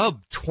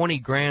sub 20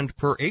 grand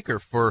per acre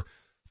for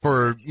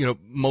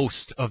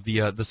most of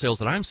the sales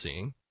that I'm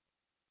seeing.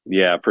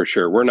 Yeah, for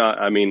sure. We're not.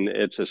 I mean,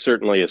 it's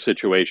certainly a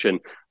situation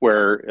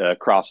where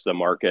across the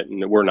market,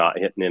 and we're not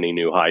hitting any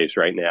new highs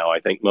right now. I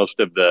think most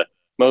of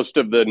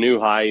the new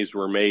highs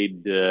were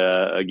made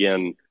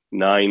again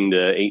 9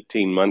 to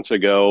 18 months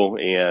ago,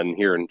 and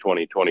here in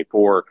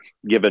 2024,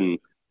 given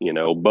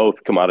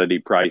both commodity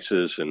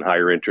prices and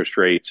higher interest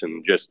rates,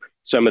 and just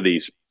some of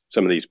these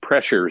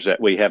pressures that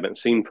we haven't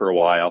seen for a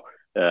while,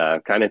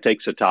 kind of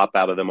takes the top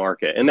out of the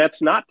market. And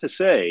that's not to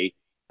say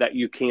that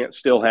you can't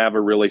still have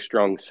a really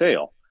strong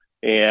sale.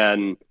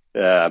 And,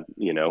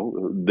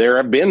 there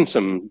have been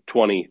some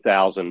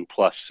 20,000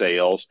 plus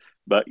sales,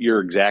 but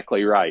you're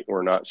exactly right.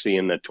 We're not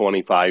seeing the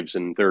 25s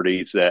and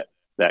 30s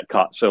that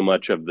caught so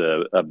much of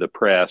the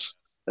press,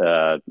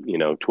 12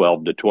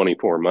 to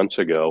 24 months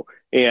ago.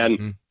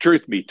 And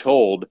truth be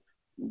told,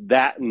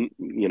 that,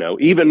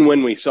 even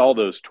when we saw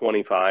those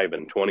 25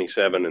 and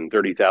 27 and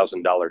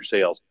 $30,000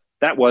 sales,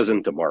 that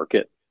wasn't the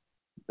market.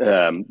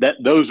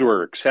 Those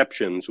were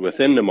exceptions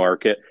within the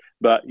market.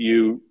 But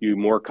you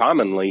more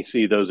commonly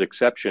see those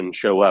exceptions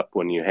show up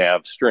when you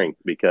have strength,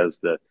 because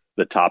the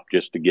top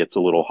just gets a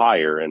little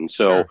higher. And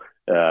so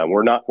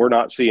we're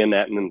not seeing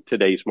that in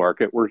today's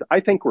market.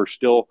 I think we're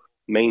still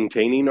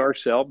maintaining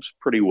ourselves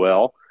pretty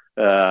well.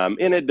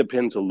 And it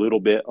depends a little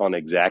bit on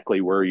exactly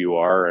where you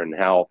are and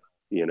how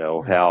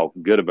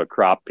good of a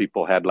crop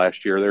people had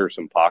last year. There are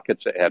some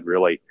pockets that had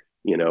really,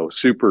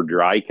 super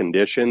dry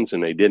conditions,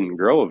 and they didn't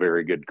grow a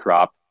very good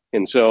crop.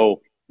 And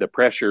so the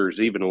pressure is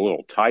even a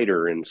little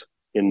tighter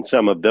in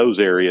some of those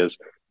areas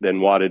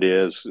than what it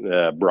is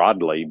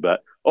broadly.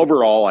 But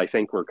overall, I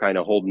think we're kind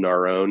of holding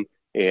our own,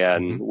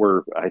 and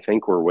I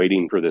think we're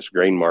waiting for this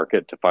grain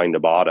market to find a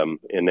bottom,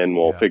 and then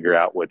we'll figure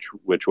out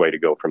which way to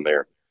go from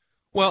there.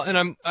 Well,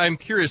 and I'm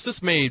curious.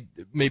 This may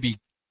be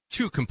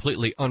two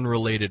completely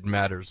unrelated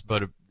matters,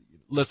 but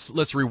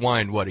let's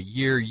rewind. What, a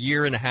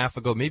year and a half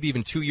ago, maybe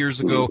even 2 years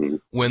ago,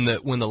 when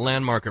the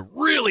land market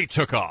really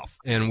took off,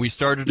 and we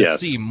started to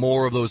see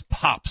more of those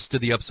pops to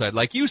the upside,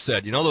 like you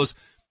said, those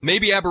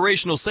maybe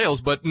aberrational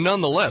sales, but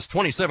nonetheless,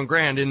 27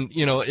 grand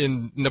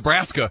in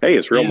Nebraska. Hey,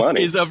 it's real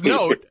money. Is of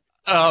note.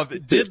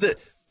 Did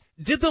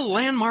the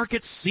land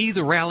market see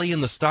the rally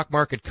in the stock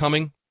market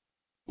coming?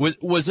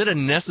 Was it a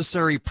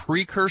necessary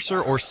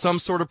precursor or some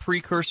sort of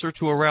precursor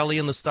to a rally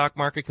in the stock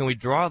market? Can we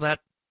draw that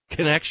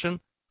connection?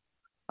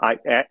 I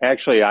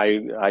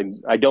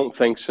don't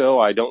think so.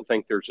 I don't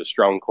think there's a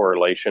strong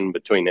correlation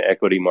between the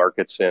equity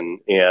markets and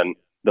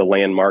the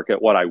land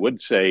market. What I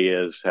would say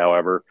is,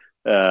 however,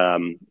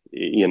 the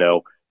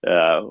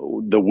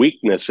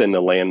weakness in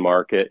the land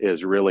market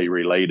is really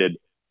related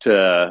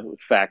to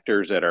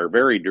factors that are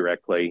very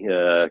directly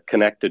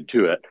connected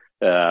to it.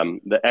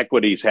 The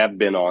equities have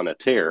been on a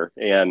tear,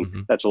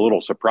 and that's a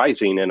little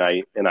surprising. And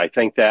I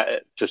think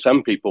that to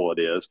some people it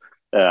is,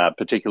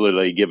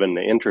 particularly given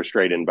the interest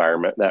rate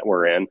environment that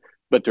we're in.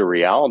 But the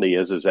reality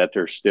is that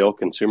there's still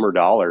consumer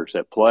dollars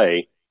at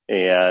play,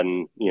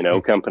 and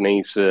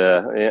companies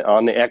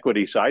on the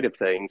equity side of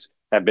things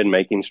have been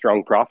making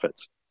strong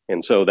profits,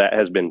 and so that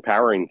has been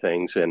powering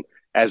things. And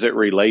as it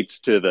relates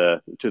to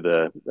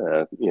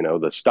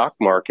the stock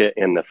market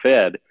and the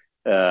Fed.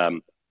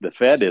 The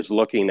Fed is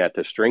looking at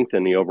the strength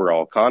in the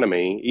overall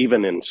economy,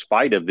 even in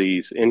spite of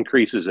these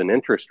increases in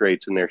interest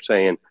rates. And they're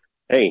saying,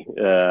 hey,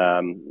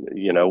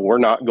 we're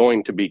not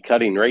going to be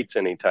cutting rates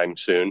anytime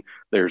soon.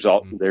 There's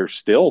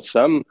still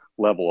some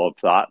level of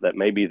thought that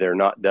maybe they're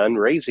not done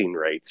raising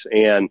rates.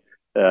 And,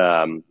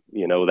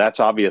 that's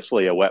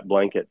obviously a wet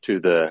blanket to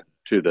the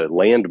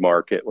land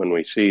market when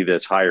we see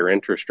this higher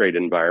interest rate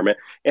environment.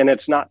 And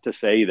it's not to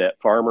say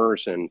that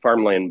farmers and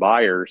farmland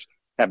buyers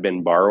have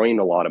been borrowing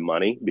a lot of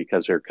money,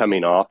 because they're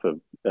coming off of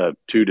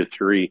 2 to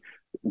 3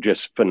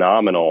 just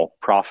phenomenal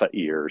profit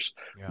years.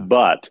 Yeah.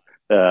 But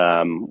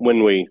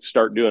when we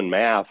start doing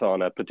math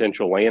on a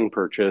potential land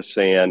purchase,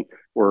 and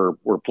we're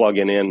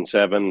plugging in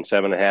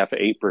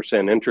 7.5%,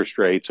 8% interest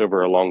rates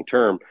over a long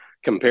term,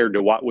 compared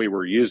to what we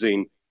were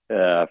using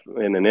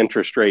in an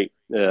interest rate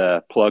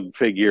plug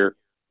figure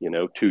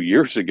 2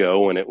 years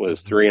ago when it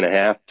was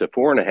 3.5% to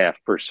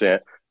 4.5%,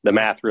 the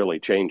math really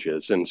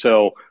changes. And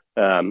so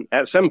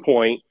at some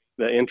point,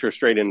 the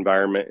interest rate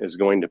environment is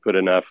going to put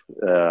enough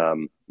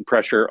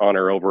pressure on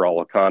our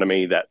overall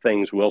economy that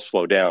things will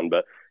slow down.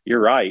 But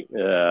you're right.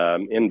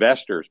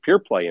 Investors, pure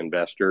play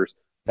investors,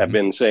 have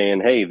been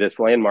saying, hey, this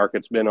land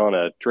market's been on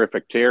a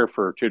terrific tear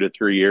for 2 to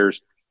 3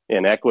 years,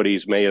 and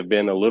equities may have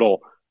been a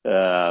little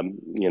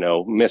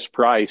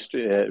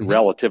mispriced,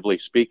 relatively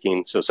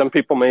speaking. So some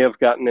people may have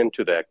gotten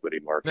into the equity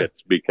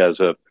markets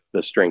because of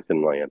the strength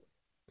in land.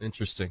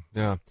 Interesting.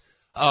 Yeah.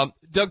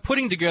 Doug,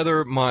 putting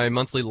together my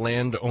monthly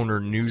landowner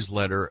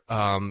newsletter,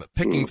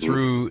 picking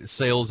through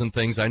sales and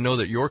things, I know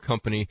that your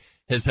company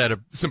has had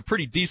some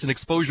pretty decent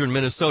exposure in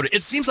Minnesota.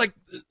 It seems like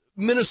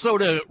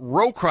Minnesota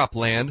row crop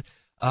land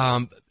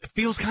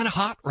feels kind of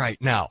hot right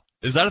now.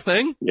 Is that a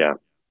thing? Yeah.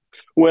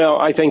 Well,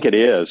 I think it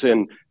is.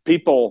 And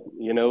people,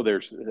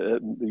 there's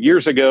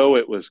years ago,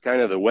 it was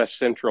kind of the west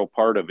central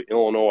part of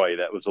Illinois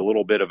that was a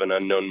little bit of an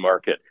unknown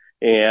market.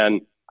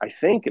 And I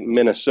think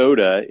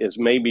Minnesota is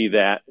maybe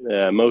that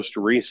most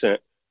recent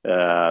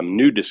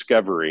new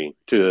discovery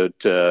to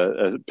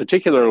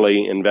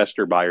particularly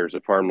investor buyers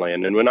of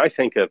farmland. And when I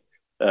think of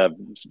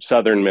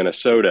southern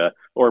Minnesota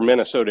or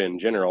Minnesota in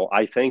general,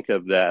 I think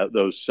of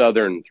those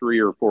southern 3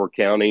 or 4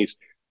 counties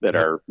that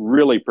are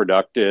really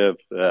productive,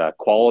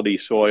 quality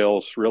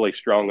soils, really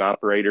strong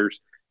operators.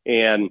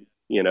 And,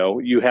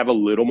 you have a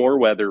little more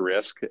weather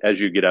risk as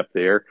you get up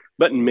there.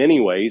 But in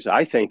many ways,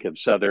 I think of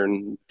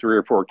southern 3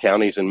 or 4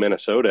 counties in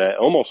Minnesota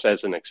almost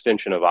as an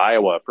extension of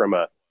Iowa from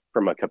a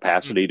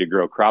capacity to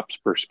grow crops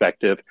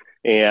perspective.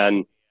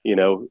 And,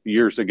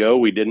 years ago,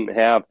 we didn't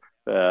have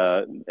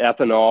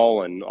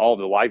ethanol and all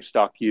the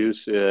livestock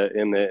use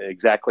in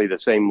exactly the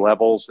same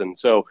levels. And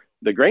so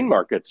the grain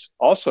markets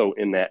also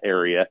in that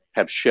area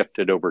have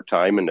shifted over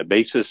time, and the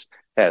basis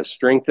has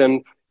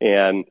strengthened.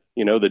 And,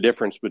 the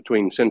difference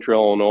between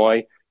central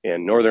Illinois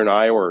and northern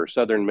Iowa or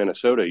southern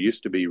Minnesota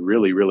used to be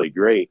really, really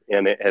great,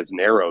 and it has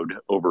narrowed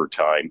over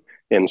time.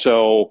 And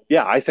so,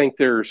 yeah, I think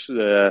there's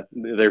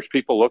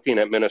people looking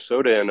at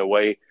Minnesota in a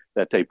way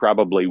that they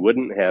probably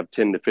wouldn't have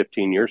 10 to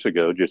 15 years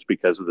ago just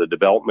because of the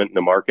development in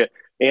the market.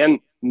 And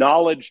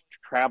knowledge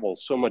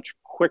travels so much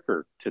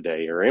quicker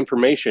today, or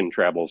information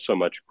travels so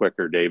much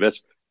quicker,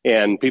 Davis,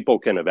 and people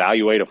can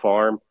evaluate a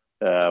farm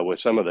with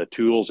some of the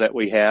tools that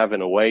we have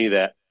in a way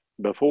that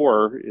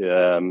before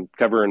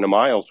covering the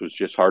miles was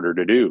just harder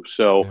to do.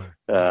 So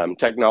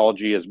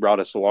technology has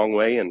brought us a long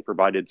way and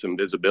provided some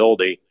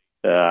visibility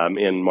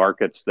in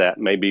markets that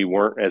maybe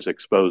weren't as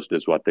exposed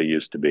as what they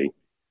used to be.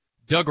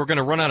 Doug, we're going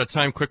to run out of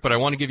time quick, but I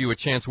want to give you a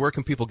chance. Where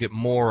can people get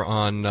more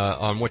on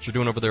what you're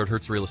doing over there at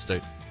Hertz Real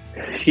Estate?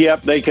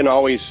 Yep, they can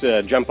always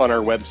jump on our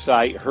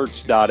website,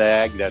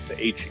 hertz.ag. That's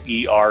HERTZ.AG.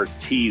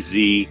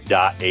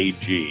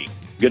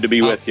 Good to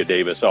be with you,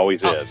 Davis.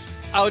 Always is.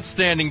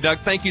 Outstanding, Doug.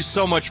 Thank you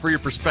so much for your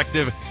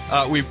perspective.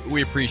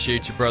 We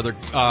appreciate you, brother.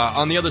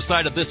 On the other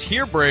side of this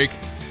here break,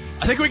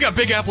 I think we got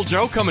Big Apple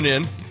Joe coming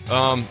in.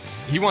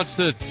 He wants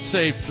to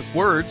say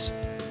words.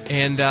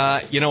 And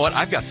you know what?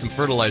 I've got some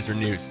fertilizer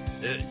news.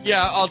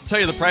 I'll tell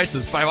you the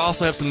prices, but I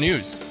also have some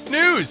news.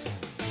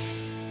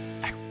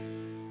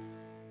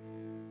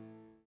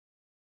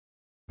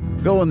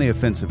 Go on the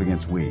offensive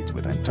against weeds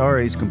with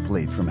Antares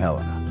Complete from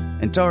Helena.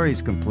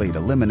 Antares Complete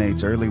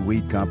eliminates early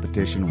weed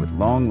competition with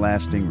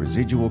long-lasting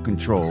residual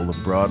control of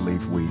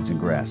broadleaf weeds and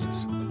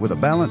grasses. With a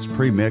balanced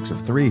premix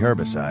of 3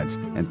 herbicides,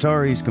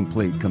 Antares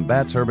Complete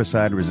combats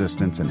herbicide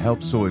resistance and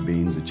helps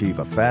soybeans achieve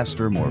a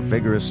faster, more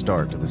vigorous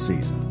start to the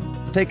season.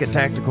 Take a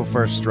tactical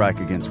first strike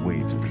against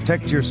weeds and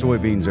protect your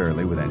soybeans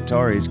early with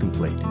Antares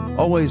Complete.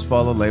 Always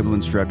follow label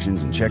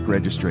instructions and check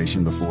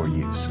registration before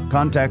use.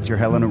 Contact your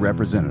Helena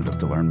representative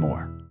to learn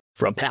more.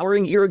 From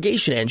powering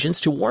irrigation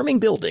engines to warming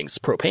buildings,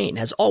 propane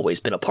has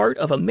always been a part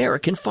of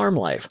American farm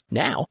life.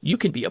 Now, you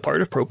can be a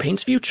part of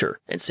propane's future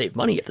and save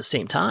money at the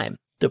same time.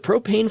 The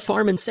Propane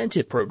Farm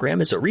Incentive Program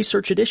is a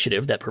research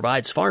initiative that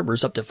provides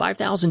farmers up to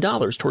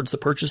 $5,000 towards the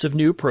purchase of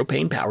new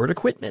propane-powered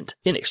equipment.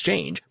 In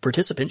exchange,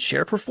 participants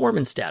share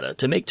performance data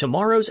to make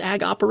tomorrow's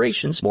ag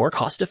operations more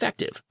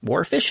cost-effective,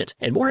 more efficient,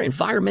 and more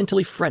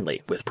environmentally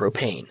friendly with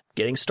propane.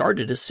 Getting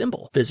started is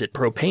simple. Visit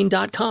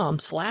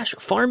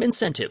propane.com/farm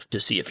incentive to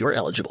see if you're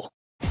eligible.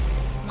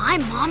 My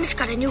mom's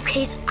got a new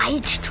Case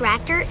IH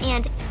tractor,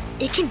 and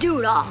it can do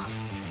it all.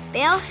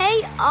 Bale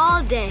hay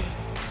all day.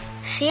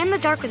 See in the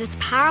dark with its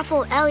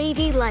powerful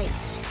LED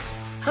lights.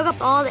 Hook up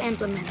all the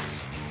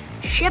implements.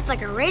 Shift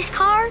like a race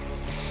car.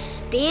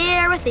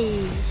 Steer with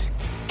ease.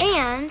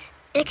 And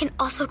it can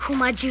also cool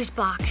my juice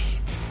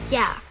box.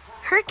 Yeah,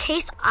 her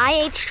Case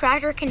IH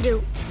tractor can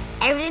do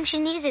everything she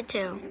needs it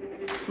to.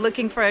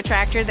 Looking for a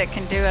tractor that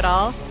can do it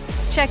all?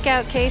 Check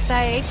out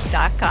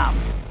caseih.com.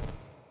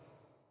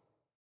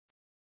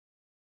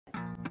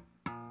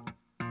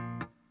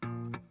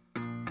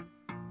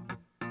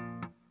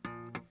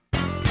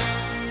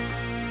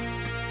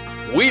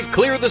 We've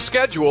cleared the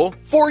schedule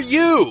for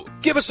you.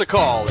 Give us a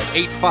call at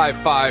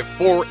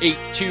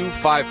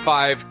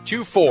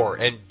 855-482-5524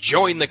 and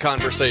join the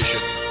conversation.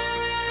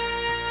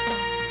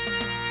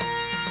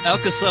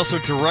 Alka-Seltzer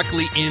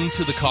directly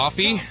into the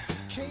coffee.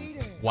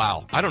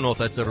 Wow, I don't know if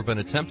that's ever been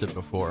attempted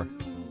before.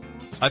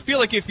 I feel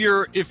like if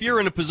you're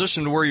in a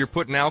position where you're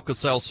putting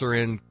Alka-Seltzer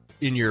in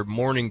your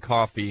morning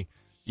coffee,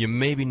 you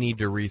maybe need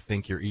to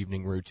rethink your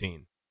evening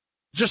routine.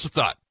 Just a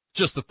thought.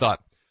 Just a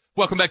thought.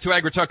 Welcome back to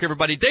AgriTalk,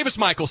 everybody. Davis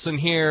Michaelsen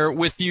here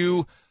with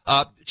you.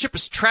 Chip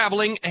is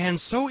traveling, and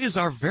so is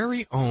our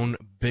very own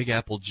Big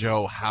Apple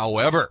Joe.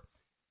 However,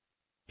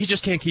 he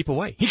just can't keep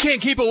away. He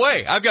can't keep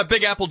away. I've got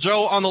Big Apple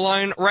Joe on the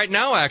line right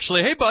now,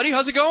 actually. Hey, buddy,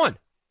 how's it going?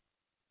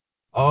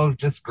 Oh,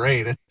 just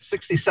great. It's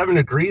 67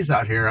 degrees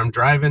out here. I'm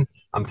driving.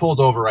 I'm pulled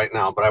over right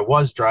now, but I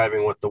was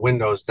driving with the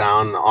windows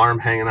down, the arm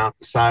hanging out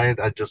the side.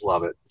 I just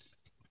love it.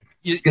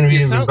 It's going to be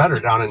even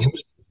better down in here.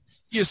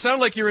 You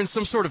sound like you're in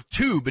some sort of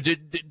tube.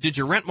 Did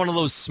you rent one of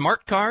those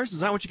smart cars? Is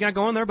that what you got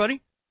going there,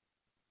 buddy?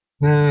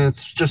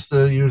 It's just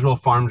the usual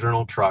Farm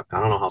Journal truck. I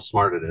don't know how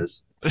smart it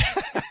is.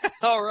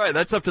 All right,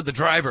 that's up to the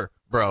driver,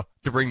 bro,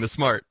 to bring the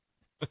smart.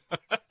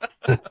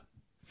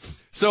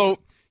 So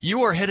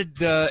you are headed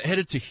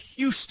to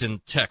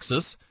Houston,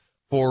 Texas,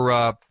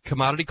 for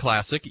Commodity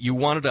Classic. You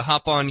wanted to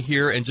hop on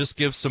here and just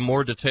give some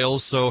more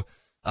details. So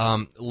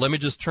let me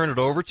just turn it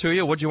over to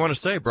you. What do you want to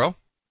say, bro?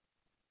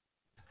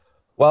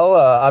 Well,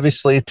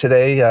 obviously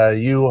today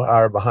you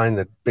are behind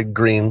the big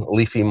green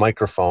leafy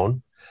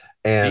microphone,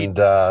 and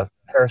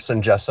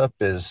Harrison Jessup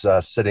is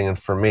sitting in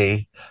for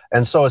me,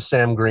 and so is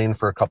Sam Green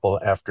for a couple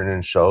of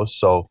afternoon shows.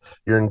 So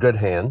you're in good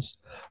hands.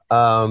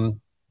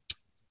 Then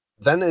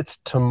it's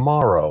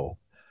tomorrow,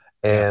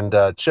 and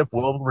Chip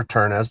will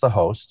return as the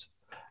host.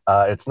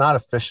 It's not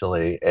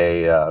officially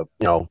a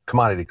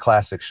Commodity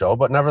Classic show,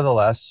 but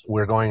nevertheless,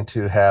 we're going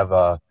to have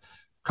a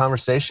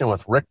conversation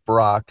with Rick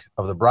Brock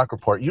of the Brock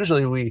Report.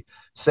 Usually we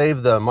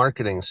save the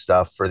marketing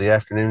stuff for the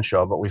afternoon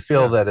show, but we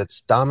feel that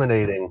it's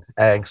dominating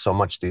ag so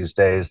much these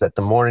days that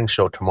the morning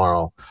show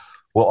tomorrow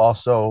will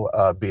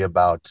also be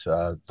about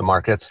the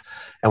markets.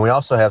 And we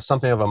also have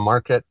something of a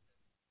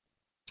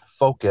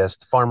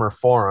market-focused farmer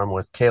forum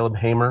with Caleb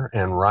Hamer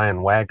and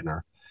Ryan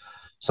Wagner.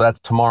 So that's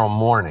tomorrow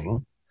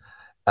morning.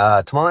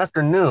 Tomorrow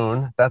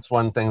afternoon, that's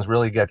when things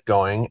really get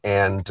going,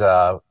 and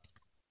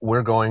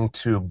we're going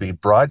to be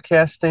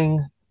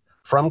broadcasting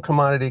from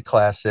Commodity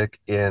Classic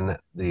in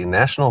the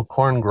National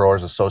Corn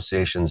Growers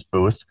Association's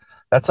booth.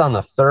 That's on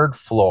the third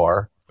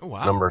floor,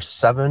 number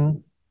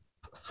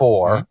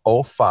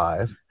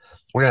 7405.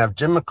 We're going to have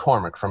Jim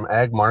McCormick from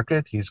Ag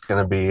Market. He's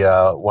going to be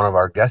one of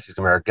our guests. He's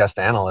going to be our guest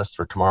analyst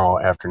for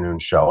tomorrow afternoon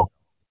show.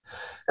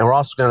 And we're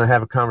also going to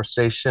have a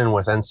conversation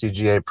with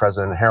NCGA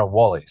President Harold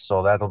Woolley.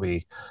 So that'll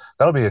be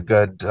a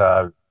good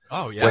way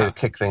to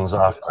kick things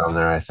off down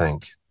there, I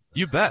think.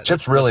 You bet.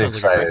 Chip's really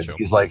excited.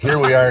 He's like, here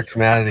we are at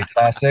Commodity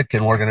Classic,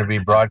 and we're going to be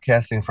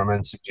broadcasting from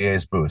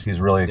NCGA's booth. He's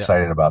really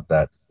excited about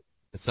that.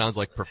 It sounds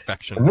like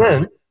perfection. And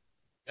then,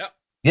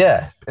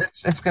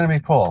 it's going to be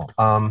cool.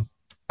 And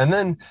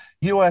then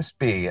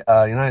USB,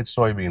 United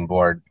Soybean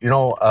Board,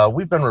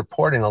 we've been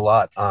reporting a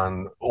lot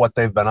on what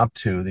they've been up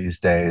to these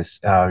days.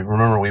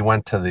 Remember, we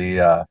went to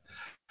the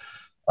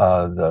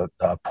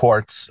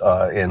ports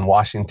in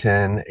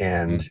Washington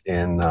and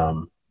in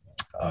down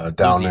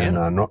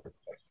in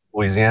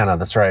Louisiana,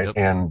 that's right. Yep.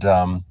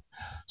 And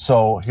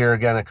so here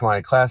again at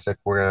Commodity Classic,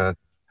 we're going to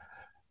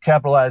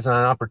capitalize on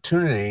an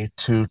opportunity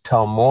to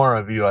tell more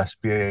of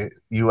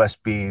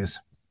USB's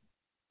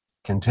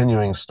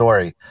continuing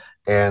story.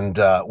 And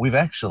we've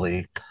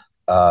actually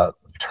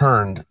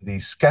turned the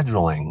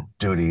scheduling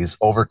duties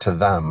over to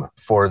them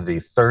for the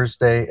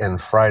Thursday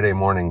and Friday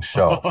morning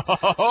show.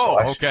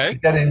 Okay.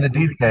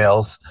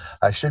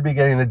 I should be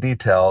getting the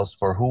details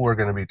for who we're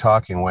going to be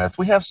talking with.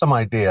 We have some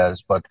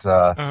ideas, but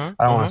I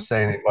don't want to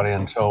say anybody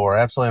until we're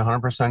absolutely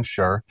 100%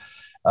 sure.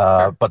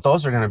 But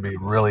those are going to be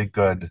really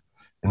good,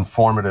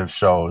 informative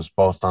shows,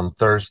 both on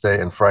Thursday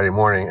and Friday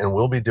morning. And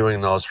we'll be doing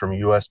those from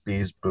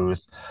USB's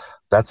booth.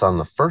 That's on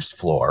the first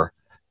floor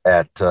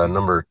at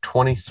number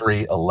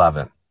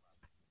 2311.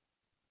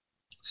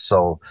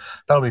 So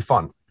that'll be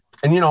fun.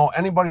 And,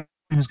 anybody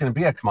who's going to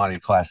be at Commodity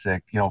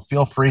Classic,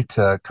 feel free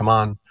to come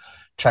on,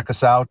 check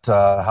us out,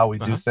 how we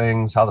do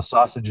things, how the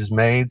sausage is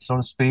made, so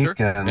to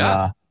speak,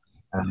 and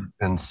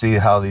see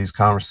how these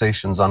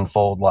conversations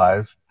unfold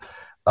live,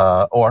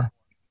 or,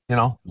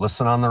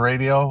 listen on the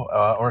radio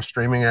or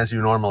streaming as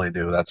you normally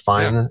do. That's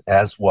fine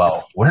as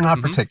well. We're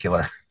not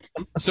particular.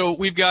 So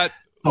we got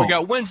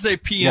Wednesday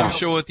PM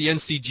show at the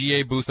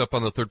NCGA booth up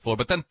on the third floor,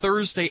 but then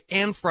Thursday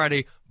and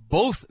Friday,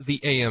 both the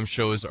AM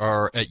shows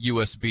are at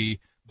USB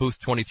booth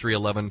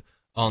 2311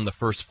 on the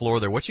first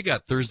floor there. What you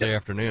got Thursday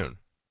afternoon?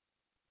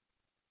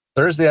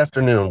 Thursday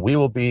afternoon, we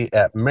will be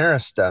at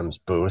Meristem's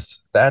booth.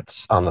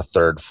 That's on the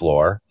third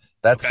floor.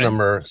 That's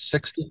number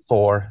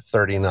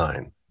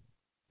 6439.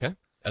 Okay.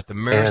 At the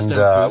Meristem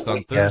booth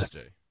on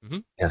Thursday.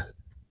 Yeah,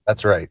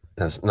 that's right.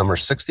 That's number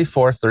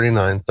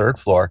 6439, third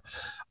floor.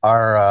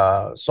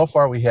 Our so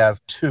far we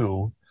have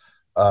two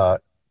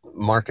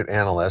market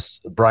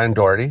analysts, Brian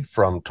Doherty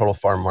from Total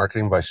Farm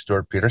Marketing by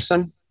Stuart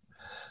Peterson,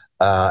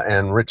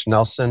 and Rich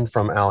Nelson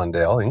from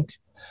Allendale Inc.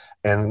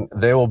 And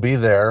they will be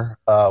there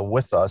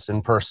with us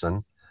in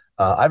person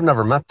I've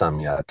never met them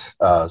yet,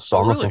 so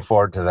I'm looking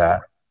forward to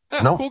that.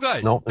 Yeah, no, cool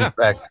guys. No, in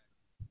fact,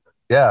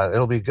 yeah,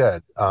 it'll be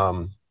good.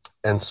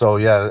 And so,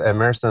 yeah, at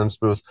Maristem's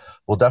booth,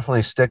 we'll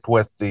definitely stick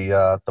with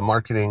the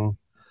marketing,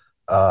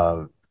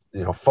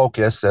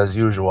 focus as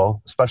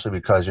usual, especially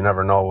because you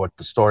never know what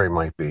the story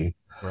might be.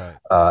 Right.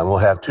 And we'll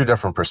have two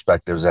different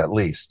perspectives at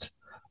least.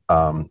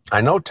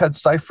 I know Ted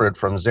Seifert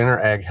from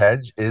Zinger Ag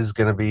Hedge is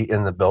going to be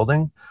in the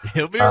building.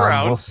 He'll be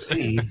around. We'll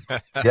see.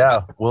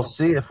 Yeah, we'll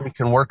see if we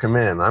can work him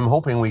in. I'm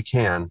hoping we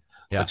can,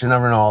 but you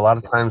never know. A lot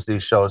of times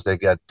these shows, they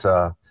get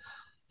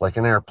like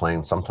an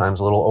airplane,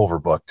 sometimes a little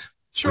overbooked.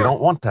 Sure. We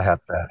don't want to have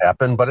that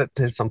happen, but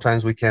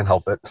sometimes we can't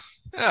help it.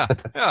 Yeah.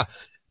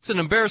 It's an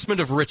embarrassment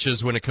of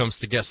riches when it comes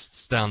to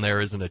guests down there,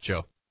 isn't it,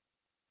 Joe?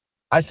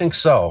 I think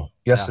so.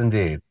 Yes,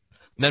 indeed.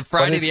 And then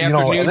Friday, the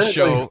afternoon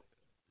show.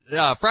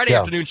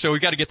 Afternoon show. We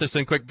got to get this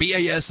in quick.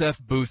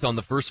 BASF booth on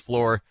the first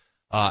floor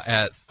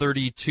at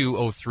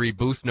 3203,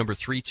 booth number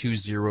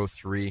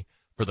 3203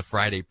 for the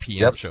Friday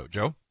PM show.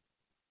 Joe?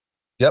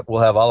 Yep,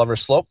 we'll have Oliver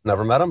Slope,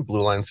 never met him,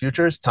 Blue Line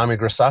Futures, Tommy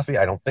Grisafi,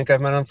 I don't think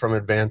I've met him, from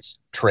Advanced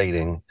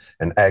Trading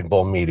and Ag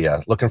Bull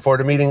Media. Looking forward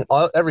to meeting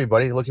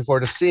everybody, looking forward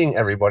to seeing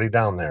everybody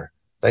down there.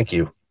 Thank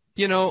you.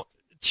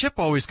 Chip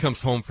always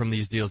comes home from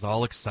these deals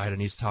all excited,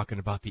 and he's talking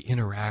about the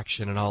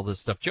interaction and all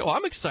this stuff. Joe,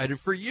 I'm excited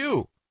for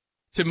you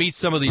to meet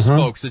some of these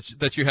folks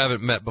that you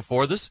haven't met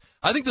before.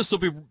 I think this will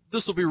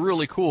be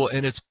really cool,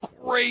 and it's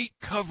great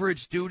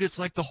coverage, dude. It's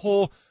like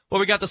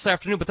we got this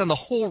afternoon, but then the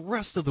whole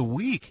rest of the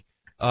week.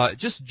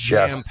 Just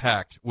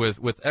jam-packed with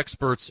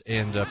experts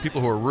and people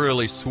who are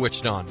really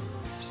switched on.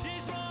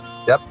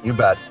 Yep, you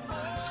bet.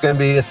 It's going to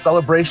be a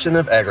celebration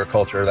of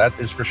agriculture, that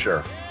is for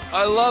sure.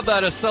 I love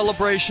that, a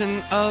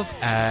celebration of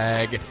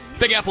ag.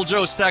 Big Apple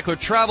Joe Stackler,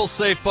 travel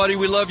safe, buddy.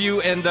 We love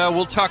you, and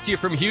we'll talk to you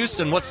from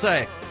Houston. What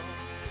say?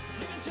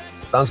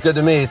 Sounds good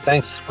to me.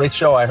 Thanks. Great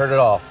show. I heard it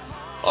all.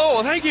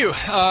 Oh, thank you.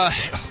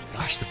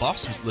 Gosh, the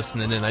boss was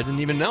listening in. I didn't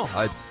even know.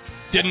 I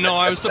didn't know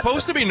I was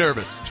supposed to be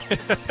nervous.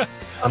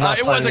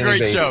 It was a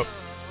great show.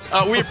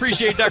 We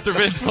appreciate Dr.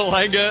 Vince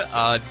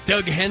Malanga,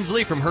 Doug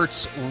Hensley from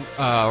Hertz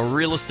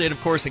Real Estate,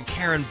 of course, and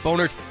Karen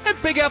Bonert,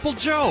 and Big Apple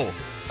Joe.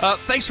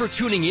 Thanks for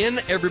tuning in,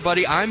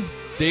 everybody. I'm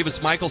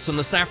Davis Michaelsen.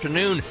 This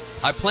afternoon,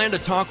 I plan to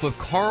talk with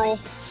Carl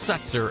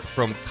Setzer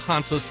from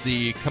Kansas,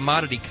 the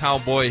commodity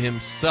cowboy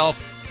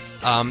himself.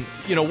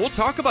 We'll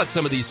talk about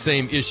some of these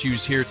same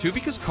issues here, too,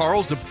 because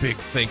Carl's a big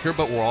thinker,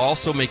 but we'll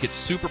also make it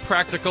super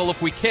practical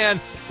if we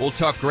can. We'll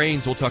talk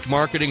grains, we'll talk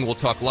marketing, we'll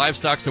talk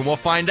livestock, and we'll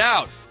find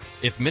out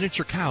if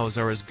miniature cows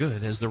are as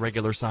good as the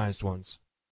regular-sized ones.